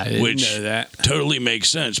 I didn't know that. Totally makes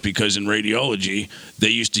sense because in radiology, they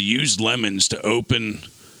used to use lemons to open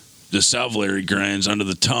the salivary glands under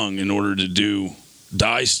the tongue in order to do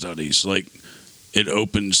dye studies. Like it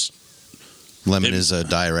opens. Lemon is a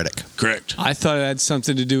diuretic. Correct. I thought it had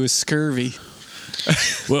something to do with scurvy.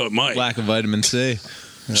 Well, it might. Lack of vitamin C.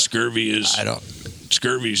 Scurvy is.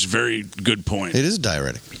 Scurvy is a very good point. It is a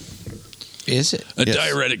diuretic. Is it? A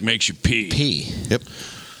diuretic makes you pee. Yep.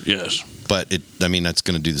 Yes. But that's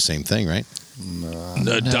going to do the same thing, right?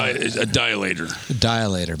 A dilator. A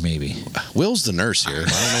dilator, maybe. Will's the nurse here. I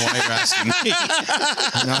don't know why you're asking me.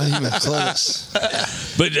 Not even close.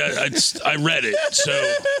 But I read it,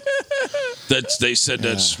 so they said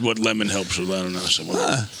that's what lemon helps with. I don't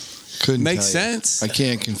know. Couldn't Makes tell you. sense. I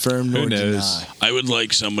can't confirm nor Who knows? deny. I would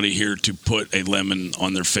like somebody here to put a lemon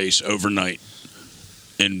on their face overnight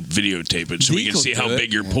and videotape it so we Deke can see will how do it.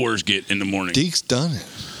 big your pores get in the morning. Deke's done it.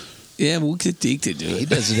 Yeah, we'll get Deke to do He it.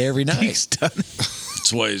 does it every night.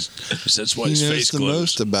 That's why his He face knows the glows.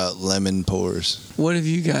 most about lemon pores. What have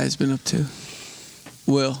you guys been up to?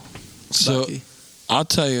 Will. So Bucky. I'll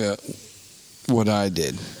tell you what I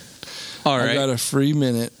did. All I right. got a free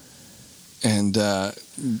minute, and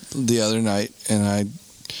the other night, and I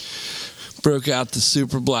broke out the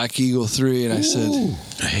Super Black Eagle 3, and I said,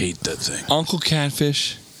 I hate that thing. Uncle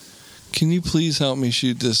Catfish, can you please help me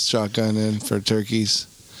shoot this shotgun in for turkeys?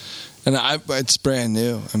 And it's brand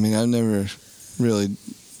new. I mean, I've never really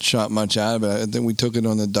shot much out of it. I think we took it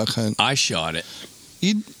on the duck hunt. I shot it.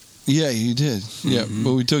 Yeah, you did. Yeah,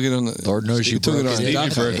 but we took it on the. Lord knows you took it broke on it. a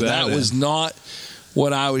duck broke hunt. that That was not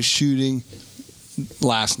what I was shooting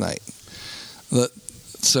last night.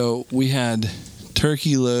 So we had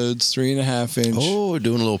turkey loads, 3.5 inch. Oh,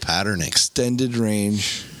 doing a little patterning. Extended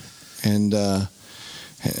range, and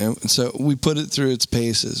so we put it through its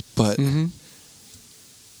paces. But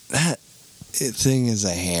that thing is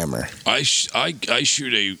a hammer. I shoot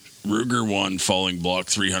a Ruger 1 falling block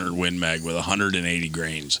 300 Win Mag with 180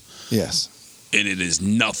 grains. Yes. And it is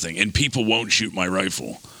nothing. And people won't shoot my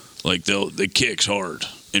rifle. Like, it kicks hard.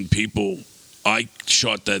 And I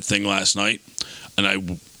shot that thing last night,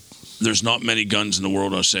 and there's not many guns in the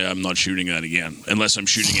world I'll say I'm not shooting that again, unless I'm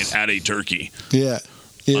shooting it at a turkey. Yeah.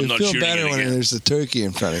 I'm You not feel shooting better it when again. there's a turkey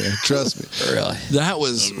in front of you. Trust me. Really? That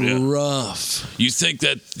was Yeah. rough. You think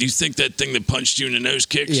that thing that punched you in the nose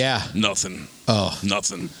kicks? Yeah. Nothing. Oh,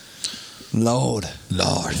 Nothing. Lord.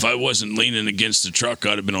 If I wasn't leaning against the truck,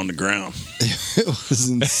 I'd have been on the ground. It was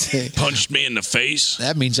insane. Punched me in the face.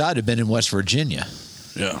 that means I'd have been in West Virginia.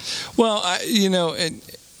 Yeah. Well,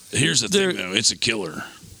 Here's the thing, though. It's a killer.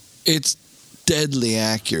 it's deadly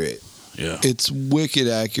accurate. Yeah. It's wicked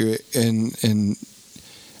accurate and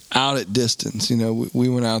out at distance. We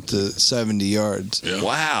went out to 70 yards, Yeah.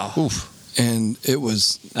 Wow. and it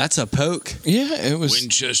was That's a poke. it was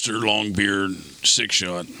Winchester Longbeard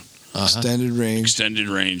 6-shot. extended range. Extended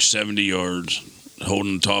range, 70 yards,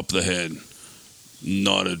 holding the top of the head.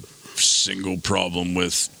 Not a single problem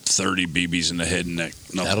with 30 BBs in the head and neck.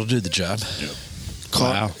 Nothing. That'll do the job.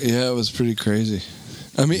 Wow. Yeah, it was pretty crazy.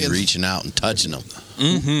 I mean, Reaching out and touching them.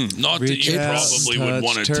 Not that Reach you out, probably would touch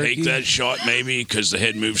want to turkey. take that shot, maybe, because the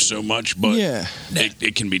head moves so much, but yeah.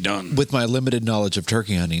 it can be done. With my limited knowledge of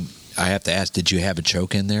turkey hunting, I have to ask: did you have a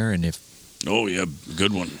choke in there? And if Oh, yeah,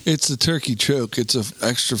 good one. It's a turkey choke. It's an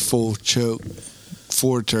extra full choke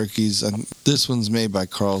for turkeys. And this one's made by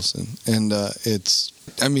Carlson. And I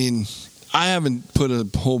haven't put a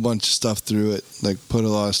whole bunch of stuff through it, like put a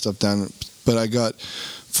lot of stuff down, but I got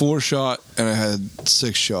 4-shot and I had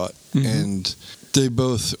 6-shot. And they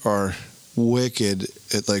both are wicked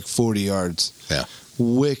at like 40 yards. Yeah.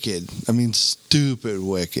 Wicked. I mean, stupid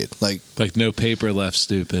wicked. Like no paper left,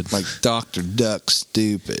 stupid. Dr. Duck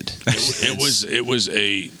stupid. It was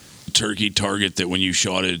a turkey target that when you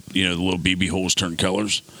shot it, the little BB holes turned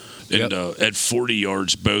colors. And at 40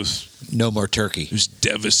 yards, both. no more turkey, It was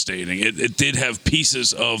devastating. It did have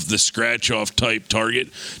pieces of the scratch-off type target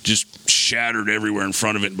just shattered everywhere in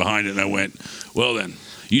front of it and behind it. And I went, well, then,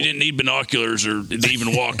 you didn't need binoculars or to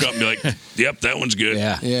even walk up and be like, yep, that one's good.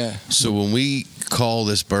 Yeah. So when we call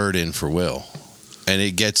this bird in for Will, and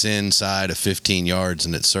it gets inside of 15 yards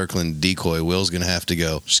and it's circling decoy, Will's going to have to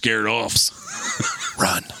go Scared off.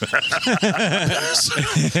 run.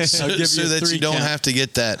 so give you a that 3 you don't count. have to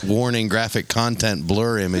get that warning graphic content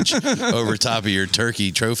blur image over top of your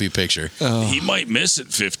turkey trophy picture. He might miss it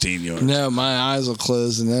 15 yards. No, my eyes will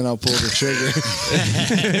close and then I'll pull the trigger.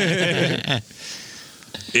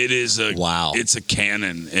 It is Wow. It's a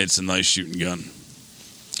cannon. It's a nice shooting gun.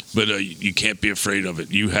 But you can't be afraid of it.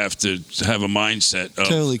 You have to have a mindset of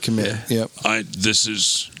Totally commit. Yep. I'm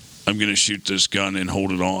going to shoot this gun and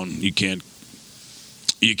hold it on. You can't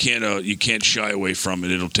shy away from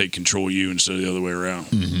it. It'll take control of you instead of the other way around.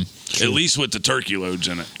 At least with the turkey loads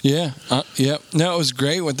in it. Yeah. Yep. No, it was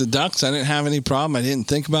great with the ducks. I didn't have any problem. I didn't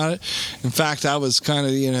think about it. In fact, I was kind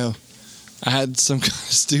of, I had some kind of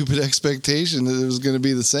stupid expectation that it was going to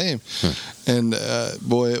be the same. And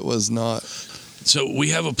boy, it was not. So we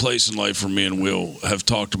have a place in life where me and Will have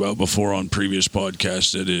talked about before on previous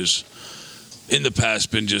podcasts that is, in the past,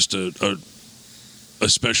 been just a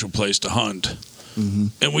special place to hunt. Mm-hmm.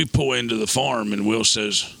 And we pull into the farm, and Will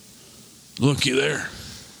says, "Looky there."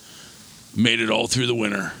 Made it all through the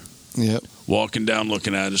winter. Yep. Walking down,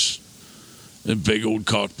 looking at us. A big old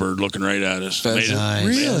cockbird looking right at us. Pheasant.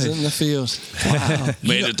 Pheasant in the field.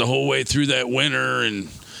 Made it the whole way through that winter and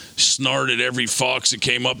snarted every fox that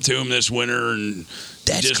came up to him this winter and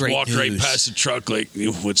That's just great walked right news. past the truck like,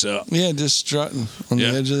 what's up? Yeah, just strutting on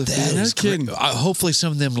Yeah. the edge of the field. No kidding. Hopefully,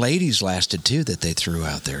 some of them ladies lasted too that they threw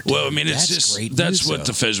out there. Too. Well, I mean, it's That's just great that's news, what though.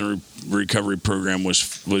 the pheasant recovery program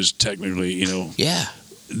was technically. Yeah,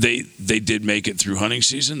 They did make it through hunting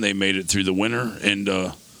season. They made it through the winter, and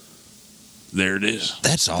there it is.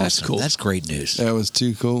 that's awesome. That's cool. That's great news. That was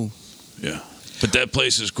too cool. Yeah. But that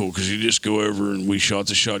place is cool because you just go over and we shot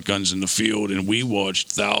the shotguns in the field and we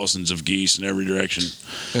watched thousands of geese in every direction.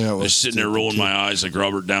 Yeah, it I was was sitting there rolling my eyes like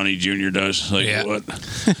Robert Downey Jr. does. Like, Yeah. what?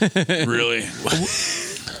 Really?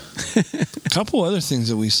 A couple other things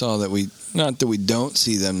that we saw that not that we don't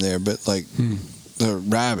see them there, but like the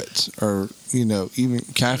rabbits or, even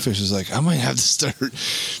catfish is like, I might have to start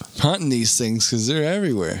hunting these things because they're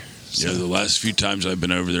everywhere. So. Yeah, the last few times I've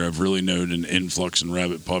been over there, I've really noted an influx in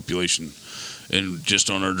rabbit population. And just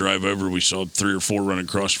on our drive over, we saw 3 or 4 run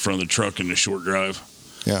across the front of the truck in a short drive.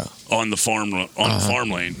 Yeah. On the farm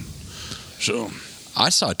lane. So I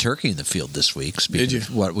saw a turkey in the field this week. Speaking Did you?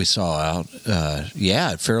 of what we saw out,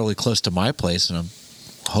 fairly close to my place, and I'm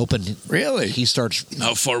hoping he starts.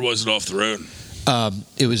 How far was it off the road?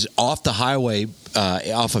 It was off the highway,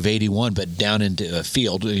 off of 81, but down into a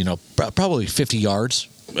field. Probably 50 yards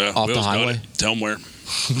off the highway. Tell them where.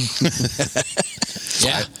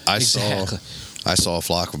 Yeah, I exactly. saw a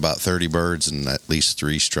flock of about 30 birds and at least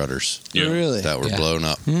 3 strutters. Yeah. Really? That were blown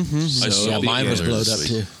up. Mm-hmm. Mine was blowed up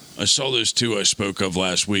too. I saw those 2 I spoke of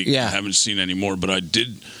last week. Yeah. I haven't seen any more, but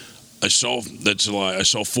that's a lie. I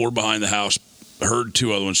saw 4 behind the house, heard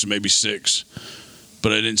 2 other ones, so maybe 6.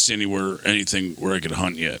 But I didn't see anything where I could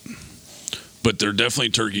hunt yet. But there are definitely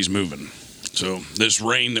turkeys moving. So this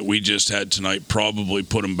rain that we just had tonight probably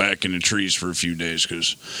put them back in the trees for a few days,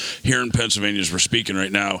 because here in Pennsylvania, as we're speaking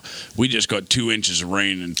right now, we just got 2 inches of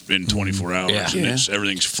rain in 24 hours, and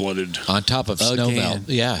everything's flooded. On top of snow melt.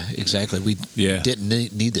 Yeah, exactly. We didn't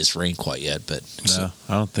need this rain quite yet, but No,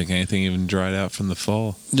 I don't think anything even dried out from the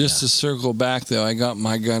fall. Just to circle back, though, I got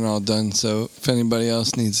my gun all done, so if anybody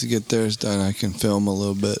else needs to get theirs done, I can film a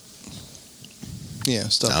little bit. Yeah,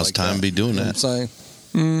 stuff Now's like time that. to be doing You know that. what I'm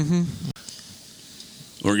saying?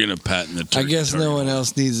 We're going to patent the turkey. I guess no one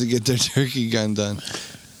else needs to get their turkey gun done.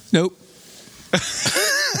 Nope.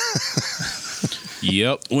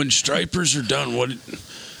 Yep. When stripers are done,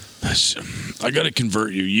 I got to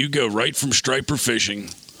convert you. You go right from striper fishing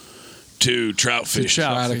to trout fishing,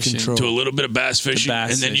 trout Out of fishing. control. to a little bit of bass fishing,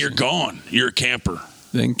 bass and then you're fishing. gone. You're a camper.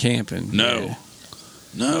 Then camping. No. Yeah.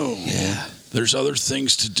 No. yeah. There's other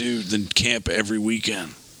things to do than camp every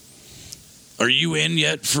weekend. Are you in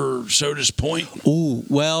yet for Soda's Point? Ooh,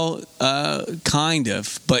 well, kind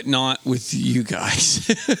of, but not with you guys.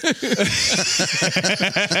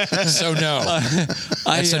 So no.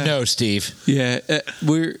 That's a no, Steve. Yeah,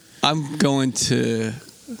 I'm going to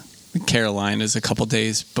Carolinas a couple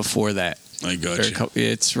days before that. I got Or you.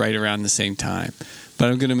 it's right around the same time. But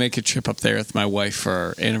I'm going to make a trip up there with my wife for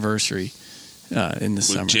our anniversary in the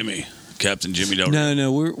summer. With Jimmy, Captain Jimmy Del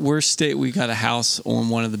No, we got a house on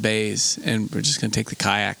one of the bays, and we're just going to take the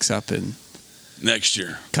kayaks up and next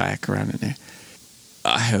year. kayak around in there.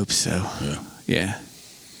 I hope so. Yeah.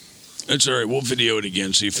 It's all right. We'll video it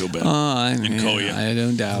again so you feel better. And call you. I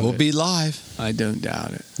don't doubt We'll it. be live. I don't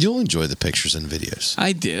doubt it. You'll enjoy the pictures and videos.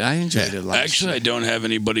 I did. I enjoyed it last Actually, I year. don't have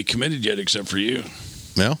anybody committed yet except for you.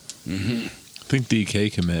 No? Mm-hmm. I think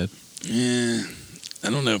DK commit. Yeah. I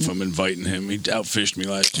don't know if I'm inviting him. He outfished me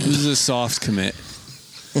last It year. was a soft commit.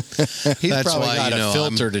 He's That's probably why, got you know, a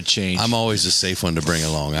filter to change. I'm always a safe one to bring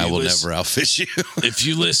along. I You will listen- never outfish you. If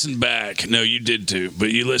you listen back, no, you did too, but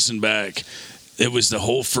you listen back, it was the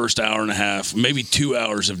whole first hour and a half, maybe 2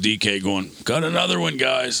 hours of DK going, got another one,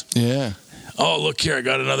 guys. Yeah. Oh, look here, I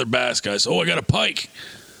got another bass, guys. Oh, I got a pike.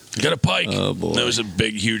 I got a pike. Oh, boy. That was a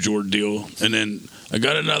big, huge ordeal. And then I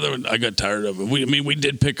got another one. I got tired of it. We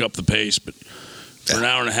did pick up the pace, but for an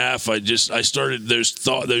hour and a half, I started those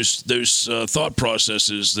thought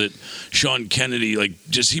processes that Sean Kennedy,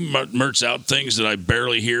 he merts out things that I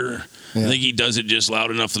barely hear. Yeah. I think he does it just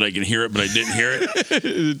loud enough that I can hear it, but I didn't hear it.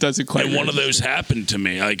 It doesn't quite. And one of those happened to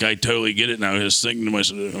me. I totally get it now. I was thinking to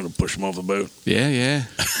myself, I'm going to push him off the boat. Yeah, yeah.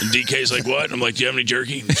 And DK's like, what? And I'm like, do you have any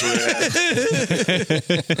jerky? That's what I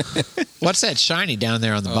had. What's that shiny down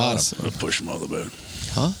there on the bottom? I'm going to push him off the boat.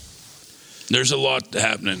 Huh? There's a lot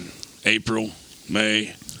happening. April,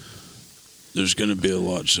 May. There's going to be a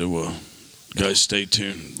lot. So, guys, stay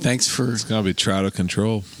tuned. Thanks for. It's gonna be trout of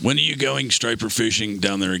control. When are you going striper fishing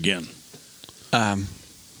down there again?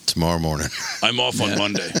 Tomorrow morning. I'm off on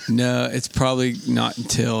Monday. No, it's probably not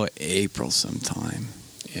until April sometime.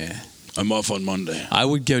 Yeah, I'm off on Monday. I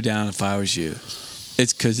would go down if I was you.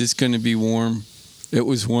 It's because it's going to be warm. It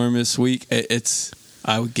was warm this week.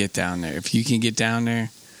 I would get down there if you can get down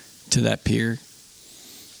there to that pier.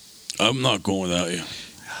 I'm not going without you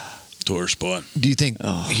to our spot. Do you think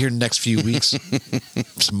here in the next few weeks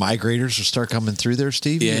some migrators will start coming through there,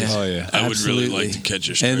 Steve? Yeah. Oh yeah. I would really Absolutely. like to catch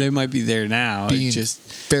a And striper. they might be there now. Being It just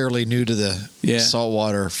fairly new to the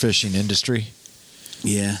saltwater fishing industry.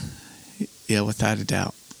 yeah, without a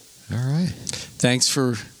doubt. All right. Thanks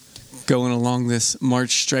for going along this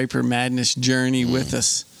March Striper Madness journey with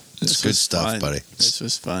us. It's This good was stuff, fun. buddy. This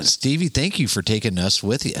was fun. Stevie, thank you for taking us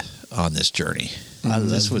with you on this journey.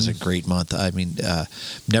 This was a great month. I mean,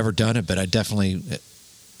 never done it, but I definitely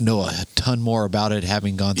know a ton more about it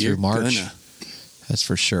having gone through You're March. gonna. That's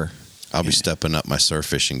for sure. I'll be stepping up my surf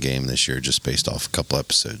fishing game this year just based off a couple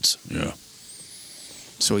episodes. Yeah.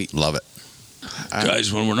 Sweet. Love it.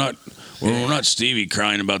 Guys, when we're not Stevie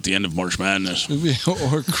crying about the end of March Madness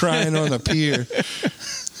Or crying on a pier.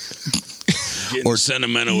 getting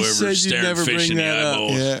sentimental You over said you'd staring never fish bring in the that up.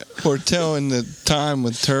 eyeballs. Yeah. Or telling the time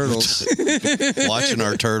with turtles. Watching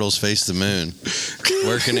our turtles face the moon.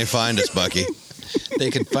 Where can they find us, Bucky?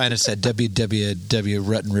 They can find us at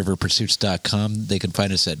www.ruttenriverpursuits.com. They can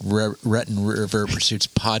find us at Rutten River Pursuits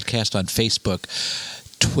Podcast on Facebook,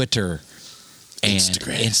 Twitter, and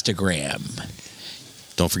Instagram.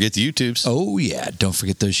 Don't forget the YouTubes. Oh, yeah. Don't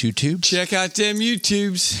forget those YouTubes. Check out them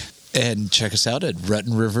YouTubes. And check us out at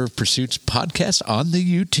Rutten River Pursuits Podcast on the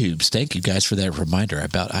YouTubes. Thank you guys for that reminder.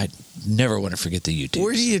 I never want to forget the YouTubes.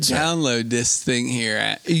 Where do you download this thing here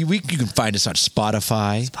at? You can find us on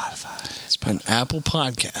Spotify. And Apple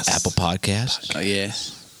Podcasts. Apple Podcasts. Oh,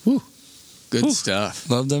 yes. Woo. Good stuff.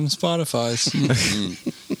 Love them Spotifys.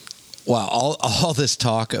 Wow, all this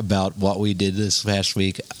talk about what we did this past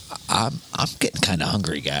week, I'm getting kind of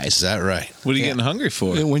hungry, guys. Is that right? What are you getting hungry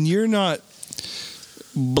for? And when you're not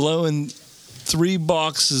blowing 3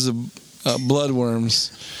 boxes of bloodworms,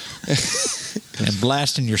 And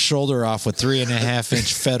blasting your shoulder off with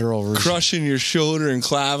 3.5-inch federal crushing your shoulder and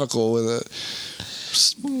clavicle with a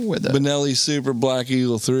Benelli Super Black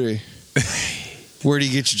Eagle 3. Where do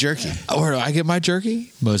you get your jerky? Where do I get my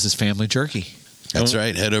jerky? Moses Family Jerky. That's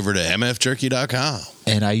right. Head over to mfjerky.com.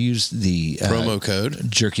 And I use the Promo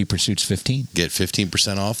code Jerky Pursuits 15. Get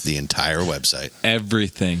 15% off the entire website.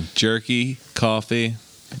 Everything. Jerky, coffee,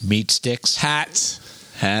 Meat sticks. Hats.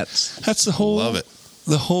 That's the whole. Love it.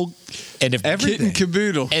 The whole. And if Kit and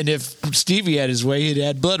caboodle. And if Stevie had his way, he'd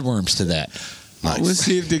add bloodworms to that. Nice. Let's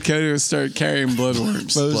see if Dakota will start carrying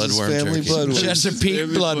bloodworms. Moses Bloodworm Family jerky. bloodworms. Chesapeake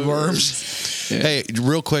bloodworms. Hey,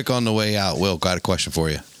 real quick on the way out, Will, got a question for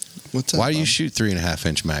you. What's that? Why do you Bob? shoot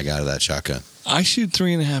 3.5-inch mag out of that shotgun? I shoot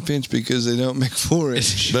 3.5-inch because they don't make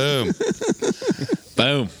 4-inch. Boom.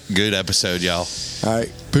 boom. Good episode, y'all. All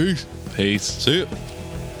right. Peace. Peace. See you.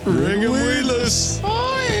 Ring 'em weedless.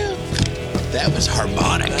 That was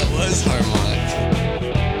harmonic. That was harmonic.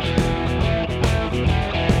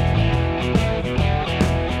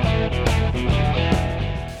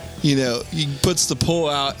 You know, he puts the pole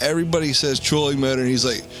out. Everybody says trolling motor, and he's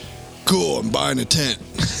like, "Cool, I'm buying a tent."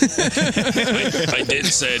 I did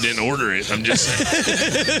say I didn't order it. I'm just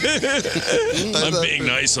saying. I'm being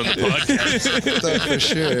nice on the podcast. That for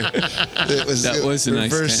sure. That was a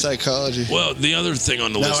nice reverse tent. psychology. Well, the other thing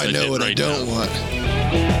on the Now list I know did what I right don't now. want.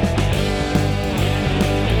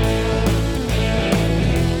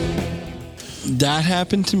 That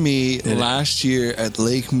happened to me last year at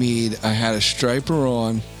Lake Mead. I had a striper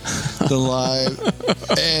on the live,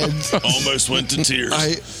 and Almost went to tears.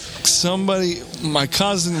 my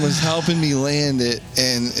cousin was helping me land it,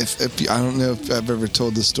 and if I don't know if I've ever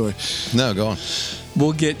told this story. No, go on.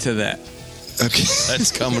 We'll get to that. Okay,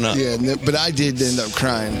 That's coming up. yeah, no, but I did end up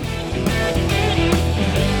crying.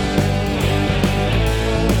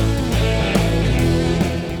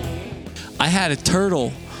 I had a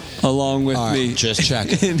turtle along with All right, me. just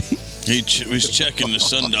checking. And He was checking the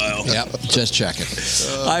sundial. Yep, just checking.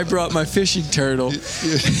 I brought my fishing turtle. And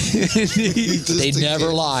They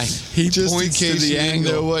never lie. he Just in points to case the you didn't know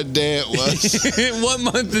angle. what day it was. What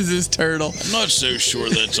month is this turtle? I'm not so sure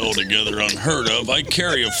that's altogether unheard of. I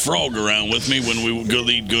carry a frog around with me when we go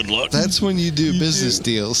lead good luck. That's when you do business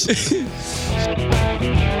deals.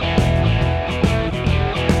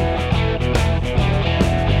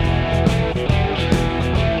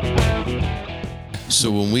 So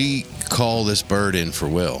when we call this bird in for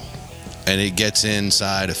Will, and it gets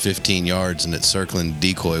inside of 15 yards and it's circling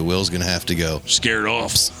decoy, Will's going to have to go Scared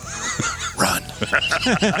off. run.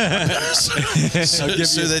 so give you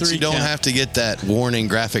so a that 3 you don't count. have to get that warning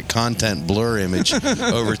graphic content blur image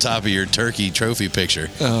over top of your turkey trophy picture.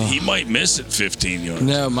 He might miss it 15 yards.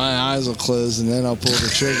 No, my eyes will close and then I'll pull the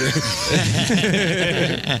trigger.